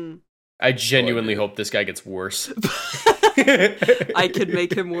 Mm-hmm. I genuinely hope this guy gets worse. I could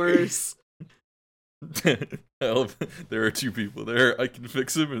make him worse. There are two people there. I can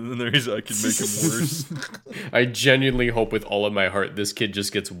fix him, and then there's I can make him worse. I genuinely hope with all of my heart this kid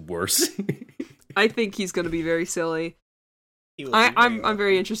just gets worse. I think he's going to be very silly. I'm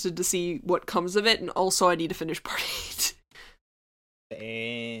very interested to see what comes of it, and also I need to finish part 8.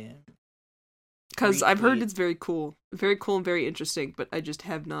 Damn. Because I've heard it's very cool and very interesting, but I just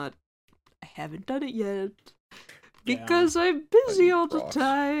haven't done it yet. Because I'm busy all the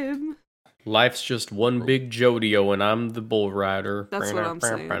time. Life's just one big JoJo, and I'm the bull rider. That's what I'm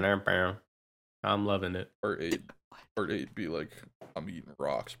saying. I'm loving it. Part 8 be like, I'm eating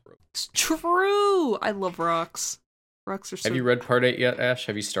rocks, bro. It's true! I love rocks. Rocks are so... Have you read part 8 yet, Ash?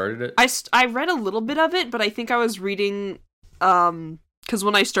 Have you started it? I read a little bit of it, but I think I was reading... because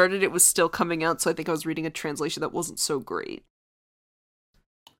when I started, it was still coming out, so I think I was reading a translation that wasn't so great.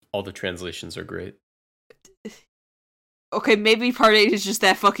 All the translations are great. Okay, maybe part 8 is just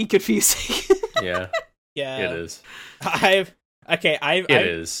that fucking confusing. Yeah. Yeah. It is. It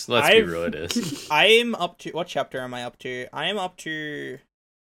is. Let's be real, it is. I'm up to... What chapter am I up to? I am up to...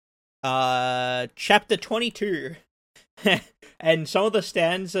 chapter 22. And some of the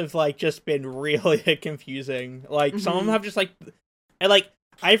stands have, like, just been really confusing. Like, some of them have just, like...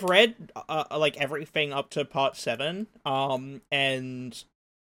 I've read, like, everything up to part 7, and...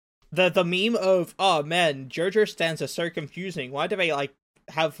 The meme of, oh man, JoJo stands are so confusing. Why do they like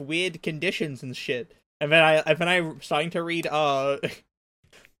have weird conditions and shit? And then I'm starting to read part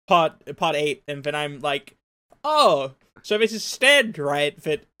 8, and then I'm like, oh, so this is stand, right?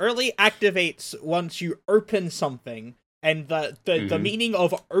 That only activates once you open something, and the meaning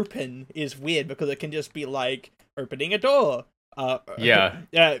of open is weird because it can just be like opening a door,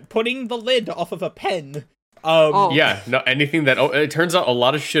 putting the lid off of a pen. Yeah, no, anything that it turns out a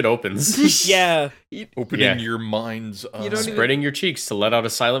lot of shit opens. Yeah, opening your mind's spreading your cheeks to let out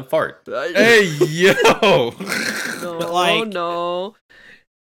a silent fart. Hey yo, no.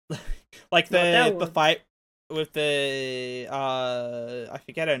 Like the fight with the I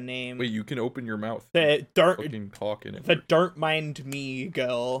forget her name. Wait, you can open your mouth. The fucking talk in it. The don't mind me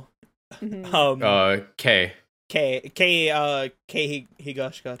girl. K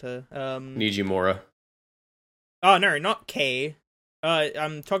Higashikata. Nijimura. Oh no, not K.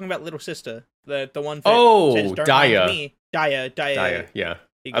 I'm talking about little sister. The one. Says, don't Daya. mind me. Daya. Yeah,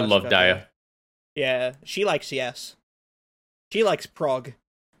 Higashikata. I love Daya. Yeah, she likes yes. She likes prog.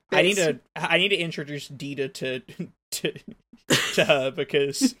 I need to introduce Dita to her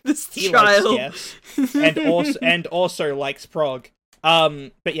because this he child. likes yes, and also likes prog.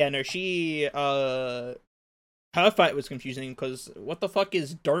 But yeah, no, she her fight was confusing because what the fuck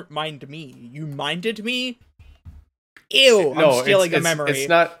is don't mind me? You minded me? Ew! No, I'm stealing a memory.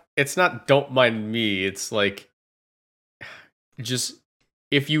 It's not. Don't mind me. It's like just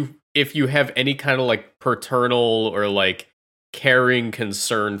if you have any kind of like paternal or like caring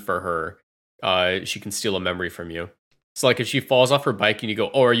concern for her, she can steal a memory from you. It's like if she falls off her bike and you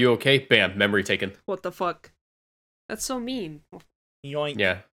go, "Oh, are you okay?" Bam, memory taken. What the fuck? That's so mean. Yoink.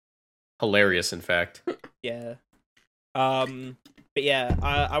 Yeah, hilarious. In fact. Yeah. But yeah,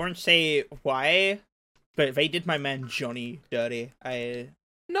 I won't say why. But they did my man Johnny dirty.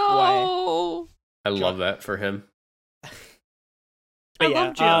 No. Why? I love that for him. But I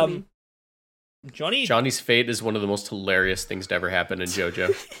love Johnny. Johnny's fate is one of the most hilarious things to ever happen in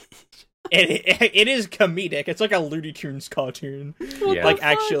JoJo. It is comedic. It's like a Looney Tunes cartoon. Yeah. Like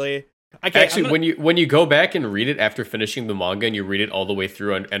actually. When you go back and read it after finishing the manga and you read it all the way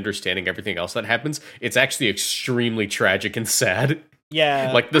through and understanding everything else that happens, it's actually extremely tragic and sad.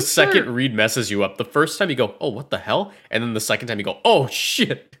 Yeah. Like the second read messes you up. The first time you go, "Oh, what the hell?" And then the second time you go, "Oh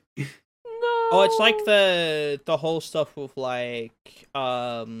shit." No. Oh, it's like the whole stuff with like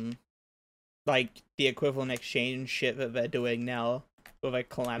the equivalent exchange shit that they're doing now with like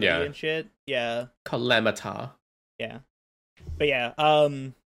Calamity and shit. Yeah. Calamita. Yeah. But yeah,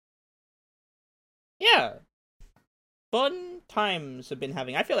 yeah. Fun times have been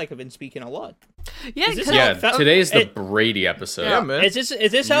having. I feel like I've been speaking a lot. Yeah, today's the Brady episode. Yeah, man. Is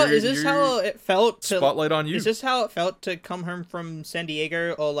this how it felt to spotlight on you? Is this how it felt to come home from San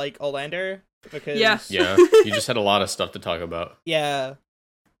Diego or like Orlando? Because Yeah, you just had a lot of stuff to talk about. Yeah.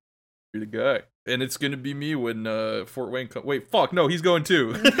 You're the guy. And it's gonna be me when Fort Wayne wait, fuck, no, he's going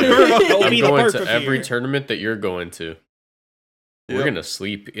too. I'm going to every tournament that you're going to. We're going to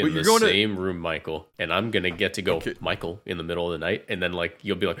sleep in the same room, Michael, and I'm going to get to go, Michael, in the middle of the night, and then, like,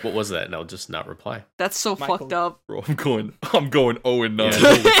 you'll be like, what was that? And I'll just not reply. That's so fucked up. Bro, I'm going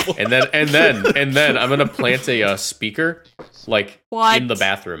 0-9. Yeah. and then I'm going to plant a speaker, like, in the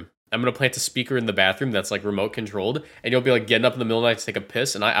bathroom. I'm going to plant a speaker in the bathroom that's, like, remote controlled, and you'll be, like, getting up in the middle of the night to take a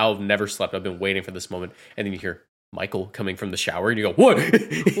piss, and I'll have never slept. I've been waiting for this moment. And then you hear Michael coming from the shower, and you go, what?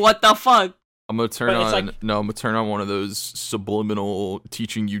 What the fuck? I'm gonna turn on one of those subliminal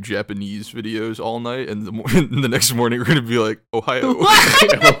teaching you Japanese videos all night, and the next morning we're gonna be like, Ohio.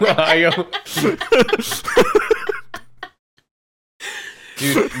 Ohio.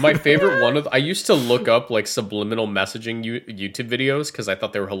 Dude, my favorite one I used to look up like subliminal messaging YouTube videos because I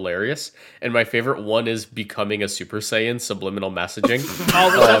thought they were hilarious, and my favorite one is becoming a Super Saiyan subliminal messaging.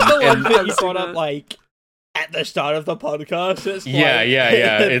 Oh, was that the one that you brought up like at the start of the podcast? It's yeah.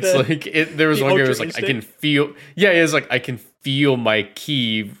 It's like there was one guy who was like, I can feel. Yeah, it's like I can feel my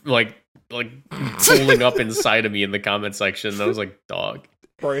ki like pulling up inside of me in the comment section. And I was like, dog.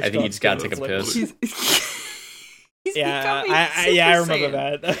 I think you just gotta take a piss. I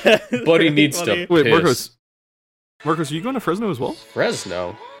remember that. Buddy needs to Wait, piss. Marcos, are you going to Fresno as well?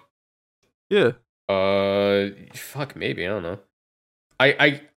 Fresno? Yeah. Fuck, maybe, I don't know.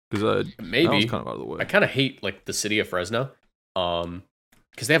 Because maybe kind of out of the way. I kind of hate like the city of Fresno,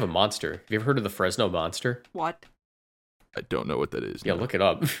 because they have a monster. Have you ever heard of the Fresno monster? What? I don't know what that is. Yeah, look it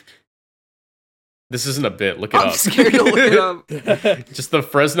up. This isn't a bit. Look it up. I'm scared to look it up. Just the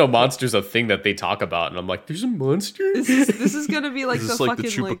Fresno monster's a thing that they talk about, and I'm like, there's a monster. This is gonna be like is the this like fucking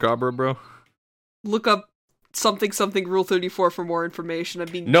the Chupacabra, bro. Look up something Rule 34 for more information. I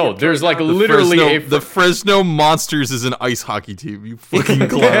mean, no, there's like literally the Fresno Monsters is an ice hockey team. You fucking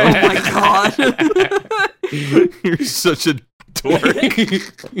clown! Oh my god, you're such a dork.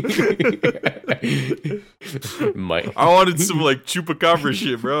 I wanted some like Chupacabra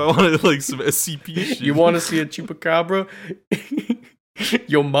shit, bro. I wanted like some SCP shit. You want to see a Chupacabra?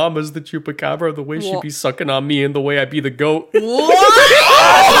 Your mama's the Chupacabra. The way she be sucking on me and the way I be the goat. What?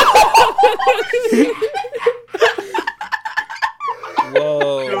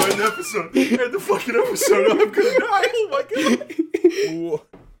 Whoa! Yo, end the episode. End the fucking episode. I'm gonna die. Oh my god.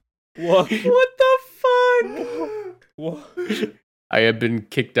 What the fuck? What? I have been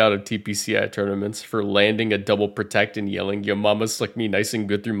kicked out of TPCI tournaments for landing a double protect and yelling, "Your mama slicked me nice and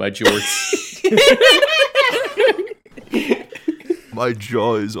good through my jorts." My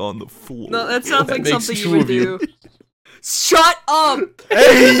jaw is on the floor. No, that sounds like something you would you. do. Shut up!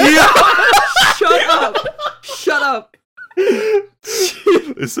 Hey, yeah! Shut up! Shut up!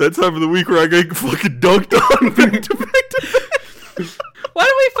 It's that time of the week where I get fucking dunked on back to back to back. Why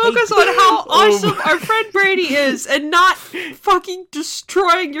don't we focus on how awesome our friend Brady is and not fucking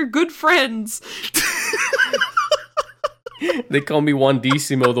destroying your good friends? They call me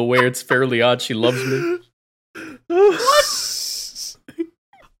Juandissimo the way it's fairly odd she loves me. What?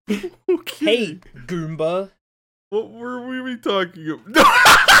 Okay. Hey, Goomba. What were we talking about?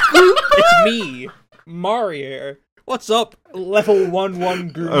 It's me, Mario. What's up, level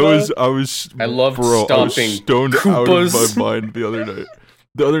 1-1 Goomba? I love stomping I was stoned out of Koopas. my mind the other night.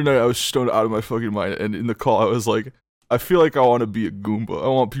 The other night I was stoned out of my fucking mind, and in the call I was like, I feel like I want to be a Goomba. I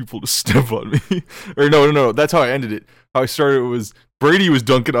want people to step on me. Or no. That's how I ended it. How I started was Brady was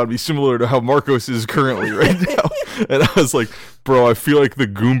dunking on me, similar to how Marcos is currently right now. And I was like, bro, I feel like the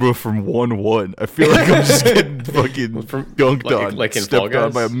Goomba from 1-1. I feel like I'm just getting fucking dunked on, like in stepped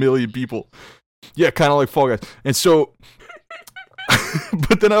on by a million people. Yeah, kind of like Fall Guys. And so,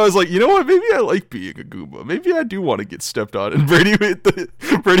 but then I was like, you know what? Maybe I like being a Goomba. Maybe I do want to get stepped on. And Brady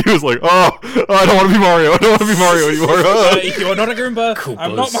was like, I don't want to be Mario. I don't want to be Mario anymore. You're not a Goomba. Koopas.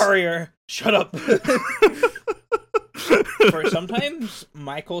 I'm not Mario. Shut up. For sometimes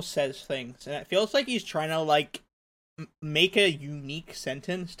Michael says things, and it feels like he's trying to like make a unique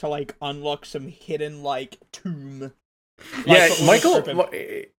sentence to like unlock some hidden like tomb Yeah, Michael.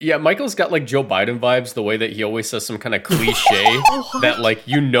 Michael's got like Joe Biden vibes. The way that he always says some kind of cliche that like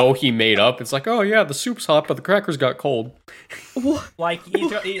he made up. It's like, oh yeah, the soup's hot, but the crackers got cold. Like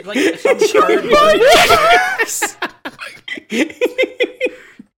he's like some third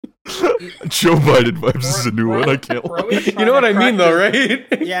Joe Biden vibes is a new one. I can't lie. You know what I mean, though, right?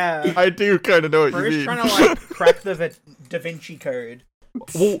 Yeah. I do kind of know what you Bro's mean. trying to like crack the Da Vinci Code.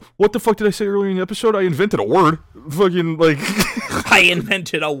 Well, what the fuck did I say earlier in the episode? I invented a word. Fucking, like... I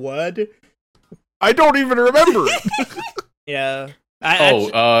invented a word? I don't even remember it. Yeah.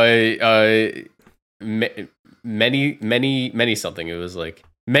 Many something. It was like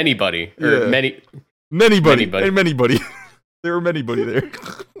many buddy or Yeah. many Many-buddy. buddy. And many-buddy. There were many-buddy there.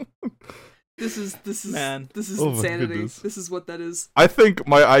 This is Man. this is Oh my insanity. goodness. This is what that is. I think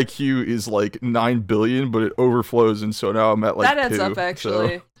my IQ is like 9 billion, but it overflows, and so now I'm at like That adds 2, up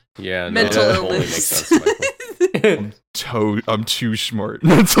actually. Yeah, no, Mental that totally illness. makes sense, Michael. I'm too smart.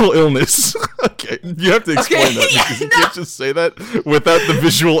 Mental illness. Okay, you have to explain that because you can't just say that without the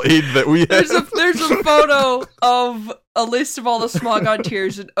visual aid that we have. There's a photo of a list of all the Smogon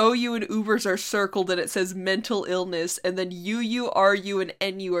tiers, and OU and Ubers are circled, and it says mental illness, and then UU, RU, and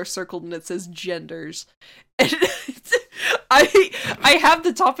NU are circled, and it says genders. And I have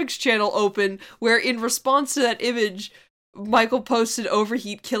the topics channel open, where in response to that image, Michael posted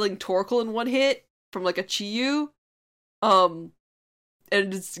overheat killing Torkel in one hit from like a Chiyu.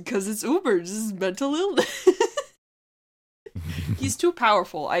 And it's because it's Ubers. This is mental illness. He's too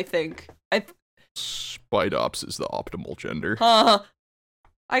powerful, I think. Spidops is the optimal gender. Yeah.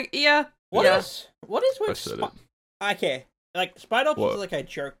 What yeah. is I with said it. Okay, like Spidops What? was like a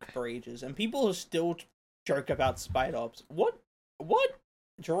joke for ages, and people still joke about Spidops. What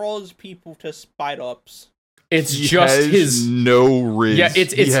draws people to Spidops? It's He just has his no riz. Yeah,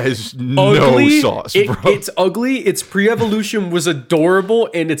 it's he has ugly. no sauce, bro. It's ugly. Its pre-evolution was adorable,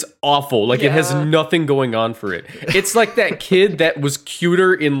 and it's awful. Like it has Yeah. nothing going on for it. It's like that kid that was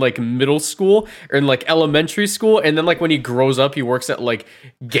cuter in like middle school or in like elementary school, and then like when he grows up, he works at like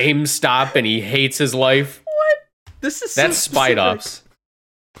GameStop, and he hates his life. This is That's so specific. Spidops.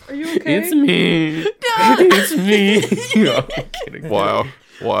 Are you okay? It's me. It's me. No, I'm kidding. Wow.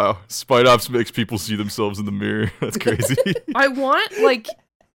 Spidops makes people see themselves in the mirror. That's crazy. I want, like,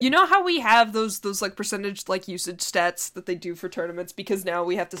 you know how we have those like percentage like usage stats that they do for tournaments because now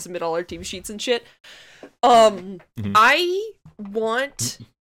we have to submit all our team sheets and shit. I want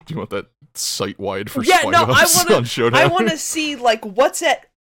Do you want that site-wide for Yeah, no, Spidops on Showdown? I want to see like what's at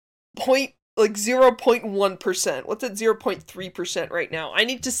 0.1%. What's at 0.3% right now? I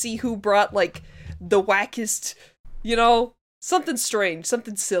need to see who brought like the wackest, something strange,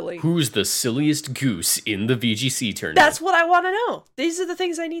 something silly. Who's the silliest goose in the VGC tournament? That's what I want to know. These are the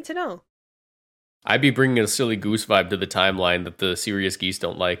things I need to know. I'd be bringing a silly goose vibe to the timeline that the serious geese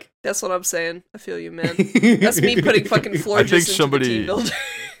don't like. That's what I'm saying. I feel you, man. That's me putting fucking Florges think into somebody- the team builder.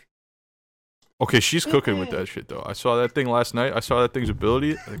 Okay, she's cooking with that shit, though. I saw that thing last night. I saw that thing's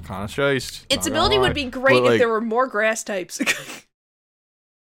ability. It kind of shiced. Its Not ability gonna would lie. be great But, if like, there were more grass types.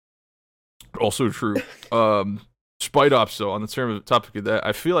 Also true. Spidops, though, on the topic of that,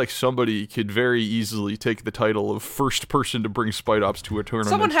 I feel like somebody could very easily take the title of first person to bring Spidops to a tournament.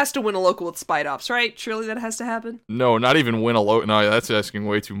 Someone has to win a local with Spidops, right? Surely that has to happen. No, not even win a low. No, that's asking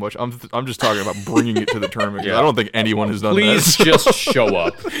way too much. I'm just talking about bringing it to the tournament. Yeah. I don't think anyone has done Please that. just show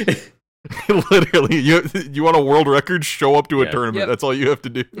up. Literally, you want a world record? Show up to a Yeah. tournament. Yep. That's all you have to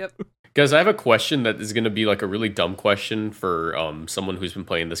do. Yep. Guys, I have a question that is going to be like a really dumb question for someone who's been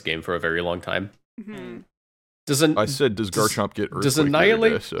playing this game for a very long time. Mm-hmm. I said, does Garchomp get Earthquake does the other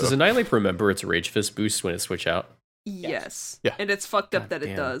Annihilate day, so- does Annihilate remember its Rage Fist boost when it switch out? Yes. Yeah. And it's fucked up God that it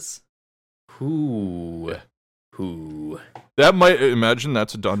damn. does. Who That might imagine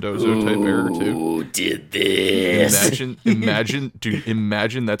that's a Dondozo type error too. Who did this?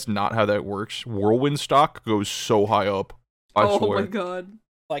 Imagine that's not how that works. Whirlwind stock goes so high up. I Oh swear. my god.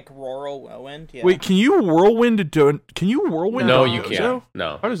 Like rural Whirlwind. Yeah. Wait, can you whirlwind? Can you whirlwind? No, Dondozo? you can't.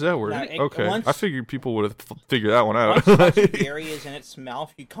 No. How does that work? No, it- Okay, once- I figured people would have figured that one out. Once Tatsugiri is in its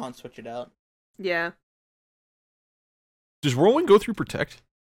mouth, you can't switch it out. Yeah. Does whirlwind go through protect?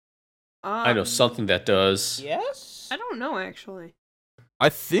 I know something that does. Yes. I don't know actually. I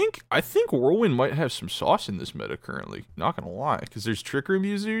think whirlwind might have some sauce in this meta currently. Not gonna lie, because there's trick room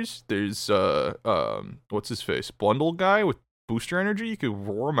users. There's what's his face, Blundle guy with booster energy. You could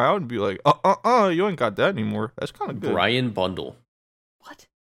roar him out and be like, you ain't got that anymore. That's kind of good. Brian Bundle. What?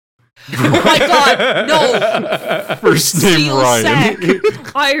 Oh my god, no! First name Steel Ryan.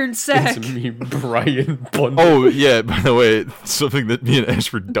 sack. Iron sack. It's me, Brian Bundle. Oh yeah, by the way, something that me and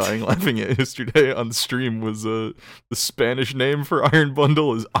Ash were dying laughing at yesterday on the stream was the Spanish name for Iron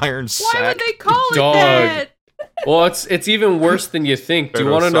Bundle is Iron Sack. Why would they call it Dog. that? Well, it's even worse than you think. Do you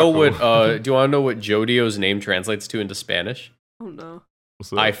want to know what Saco. Do you want to know what JoJo's name translates to into Spanish? Oh no.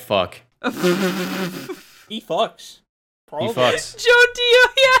 What's that? I fuck. He fucks. Probably. He fucks. Joe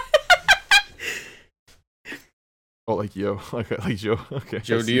Dio, yeah. Oh, like yo, like Joe. Okay.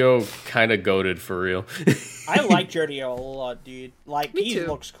 Jodio kind of goated for real. I like Jordio a lot, dude. Like, Me he too.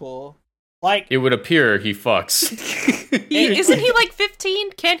 looks cool. Like, It would appear he fucks. Isn't he like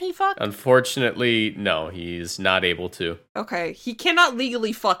 15? Can he fuck? Unfortunately, no, he's not able to. Okay, he cannot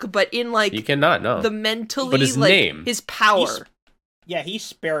legally fuck, but in like He cannot, no. the mentally, But his like name. his power. yeah, he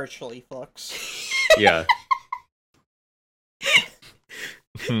spiritually fucks. Yeah.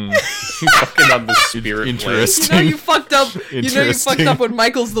 Hmm. Fucking on the spirit plane. Interesting. You know you fucked up. You know you fucked Interesting. up when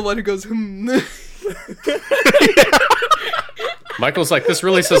Michael's the one who goes. Michael's like, this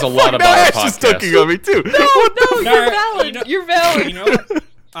really says a lot Now about our Ash is tucking podcast. on me too. No, you're No, valid. you know- You're valid. You know what?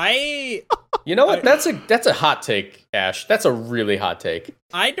 You know what? That's a hot take, Ash. That's a really hot take.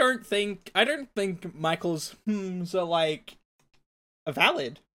 I don't think Michael's are like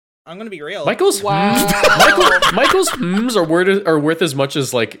valid. I'm gonna be real. Michael's Wow. Michael's hms are worth as much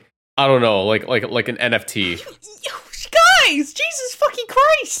as like I don't know, like an NFT. Guys, Jesus fucking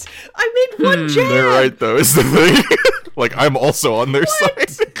Christ! I made one jab. They're right though. Is the thing. Like I'm also on their side.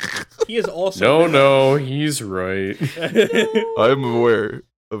 He is also No, he's right. I'm aware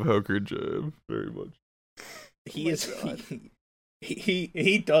of how cringe I am very much. He is.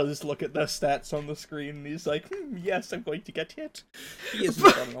 He does look at the stats on the screen and he's like, yes, I'm going to get hit. He isn't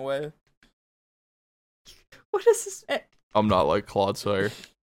running away. What is this? I'm not like Clodsire.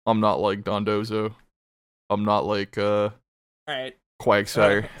 I'm not like Dondozo. I'm not like Alright.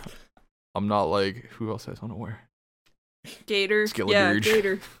 Quagsire. I'm not like who else has unaware? Gator. Skilligurge. Yeah,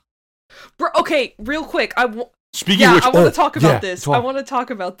 Gator. Bro, okay, real quick. Speaking of which, I want to talk about this. talk. I want to talk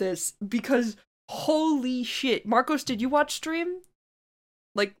about this because holy shit, Marcos, did you watch stream?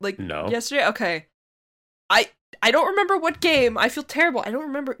 Like No. yesterday? Okay. I don't remember what game. I feel terrible. I don't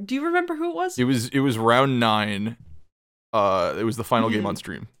remember. Do you remember who it was? It was round 9. It was the final game on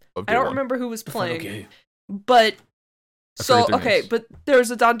stream. Of I day don't one. remember who was playing. Okay. But I so forget their okay, names. but there's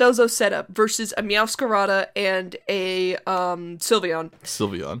a Dondozo setup versus a Meowscarada and a Sylveon.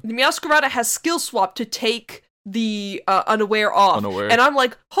 Sylveon. The Meowscarada has skill swap to take the unaware off. Unaware. And I'm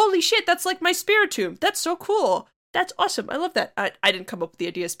like, holy shit, that's like my Spiritomb. That's so cool. That's awesome. I love that. I didn't come up with the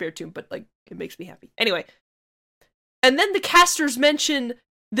idea of Spiritomb, but like it makes me happy. Anyway. And then the casters mention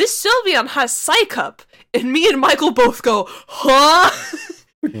this Sylveon has Psych Up, and me and Michael both go, huh?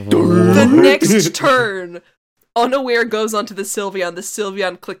 The next turn, unaware goes onto the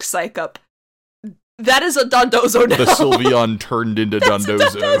Sylveon clicks Psych Up. That is a Dondozo now. The Sylveon turned into Dondozo.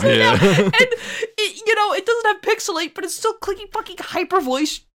 Dondozo Yeah. now. And, it doesn't have Pixelate, but it's still clicking fucking Hyper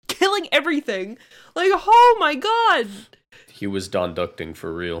Voice, killing everything. Like, oh my god. He was Donducting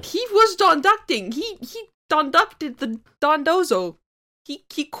for real. He was Donducting. He Donducted the Dondozo.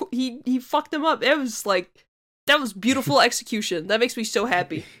 He fucked him up. It was like, that was beautiful execution. That makes me so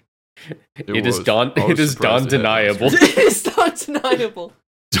happy. It is was. I was It is surprised it happened. undeniable. It's undeniable.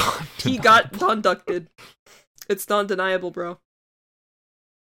 He got Donducted. It's non-deniable, bro.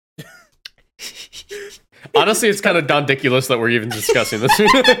 Honestly, it's kind of Dondiculous that we're even discussing this.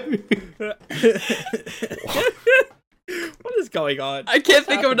 What is going on? I can't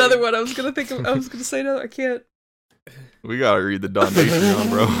think of another happening? one. I was gonna say another. I can't. We gotta read the Dondatreon,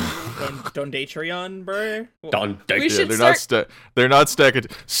 bro. Dondatreon, bro? We should They're not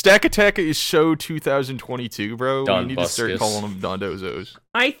Stack Attack is show 2022, bro. We need to start Donbuscus. calling them Dondozos.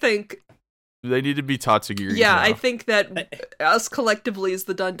 I think. They need to be Tatsugiri. Yeah, now. I think that us collectively is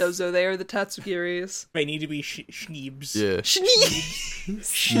the Dondozo. They are the Tatsugiris. They need to be Schneebs. Yeah.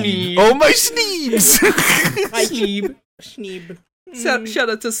 Schneeb. Oh my Sneebs! Schneeb. Schneeb. Shout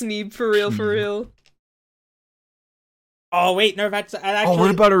out to Schneeb for real. Oh wait, no, that's actually. Oh,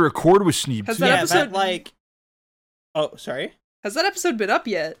 what about a record with Sneeb? Has too? that yeah, episode- that like. Oh, sorry. Has that episode been up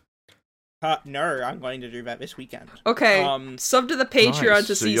yet? No, I'm going to do that this weekend. Okay. Sub to the Patreon Nice.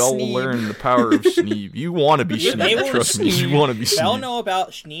 to so see y'all Sneeb. learn the power of Sneeb. You want to be Yeah, they Sneeb. will Trust me, Sneeb. you want to be They'll Sneeb. know about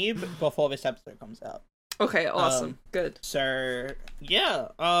Schneeb before this episode comes out. Okay, awesome. Good. So yeah,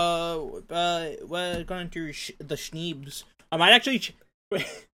 we're going to the Schneebs. I might actually.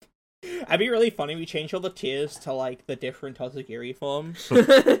 That'd be really funny. We change all the tiers to like the different Tatsugiri forms.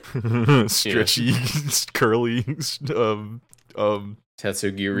 Stretchy, curly,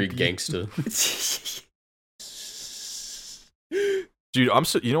 Tatsugiri gangsta. Dude,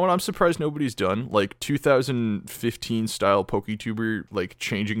 you know what I'm surprised nobody's done? Like 2015 style PokeTuber, like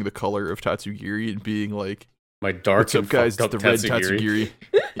changing the color of Tatsugiri and being like, My dark "What's up, and guys? fucked It's up the red Tatsugiri."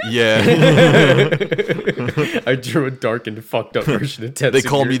 Yeah. Yeah. I drew a dark and fucked up version of Tatsugiri. They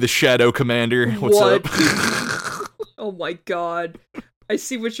call me the Shadow Commander. What's What? up? Oh my god. I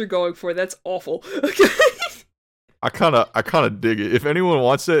see what you're going for. That's awful. Okay. I kind of dig it. If anyone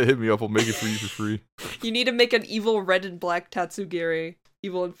wants that, hit me up. I'll make it for you for free. You need to make an evil red and black Tatsugiri.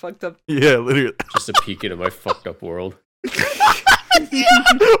 Evil and fucked up. Yeah, literally. Just a peek into my fucked up world. Okay,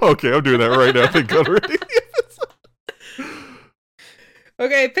 I'm doing that right now. Thank God already.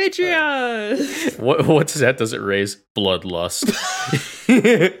 Okay, Patreon. What does that? Does it raise bloodlust?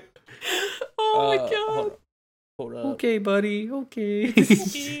 Oh my god. Hold up. Okay, buddy. Okay.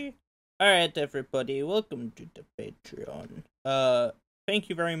 Okay. Alright, everybody, welcome to the Patreon. Thank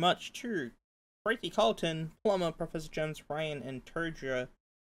you very much to Brady Carlton, Plumber, Professor Jones, Ryan, and Turja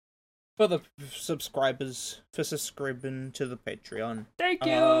for the subscribers, for subscribing to the Patreon. Thank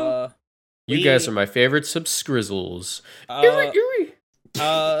you. You guys are my favorite subscrizzles.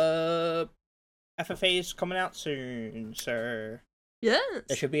 FFA's coming out soon, so Yes.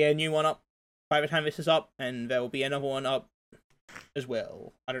 there should be a new one up by the time this is up, and there will be another one up as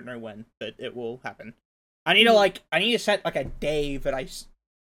well. I don't know when, but it will happen. I need to set like a day that I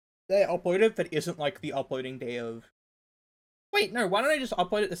upload it that isn't like the uploading day of. Wait, no. Why don't I just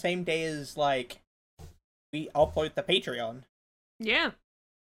upload it the same day as like we upload the Patreon? Yeah.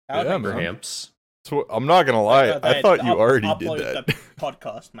 That would Yeah, make man. sense. Perhaps. So I'm not gonna lie. I thought you already did Upload that. the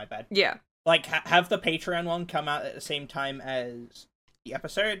podcast. My bad. Yeah. Like have the Patreon one come out at the same time as the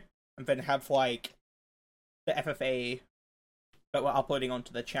episode, and then have like the FFA that we're uploading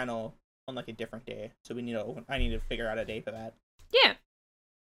onto the channel on like a different day. So I need to figure out a day for that. Yeah.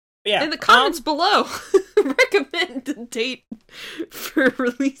 But yeah. In the comments below, recommend a date for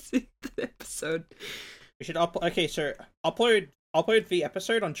releasing the episode. We should okay, so upload the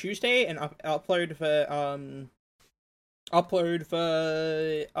episode on Tuesday and upload the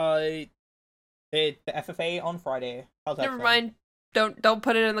FFA on Friday. How's that Never sound? mind. Don't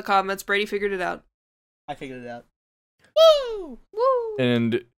put it in the comments. Brady figured it out. I figured it out. Woo! Woo!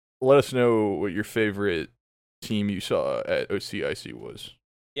 And let us know what your favorite team you saw at OCIC was.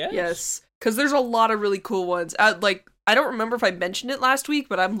 Yes, because there's a lot of really cool ones. I don't remember if I mentioned it last week,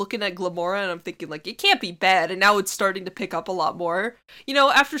 but I'm looking at Glamora and I'm thinking, like, it can't be bad, and now it's starting to pick up a lot more. You know,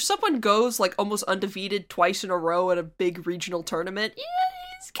 after someone goes, like, almost undefeated twice in a row at a big regional tournament, yeah,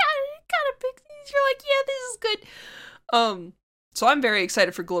 it's kind of big. You're like, yeah, this is good. So I'm very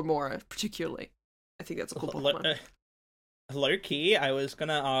excited for Glamora, particularly. I think that's a cool Pokemon. Low key, I was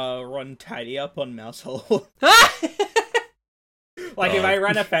gonna run Tidy Up on Mousehole. Like if I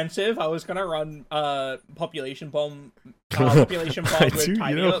ran offensive, I was gonna run population bomb with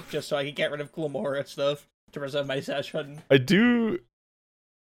Tidy Up just so I could get rid of Glamora stuff to preserve my session. I do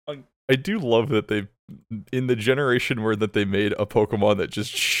love that they, in the generation where that they made a Pokemon that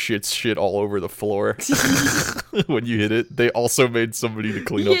just shits shit all over the floor when you hit it, they also made somebody to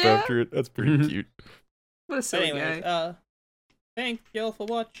clean up after it. That's pretty cute. What a silly Anyways, guy. thank y'all for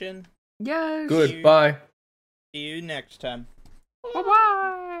watching. Yes. Goodbye. See you next time.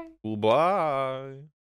 Bye-bye. Bye.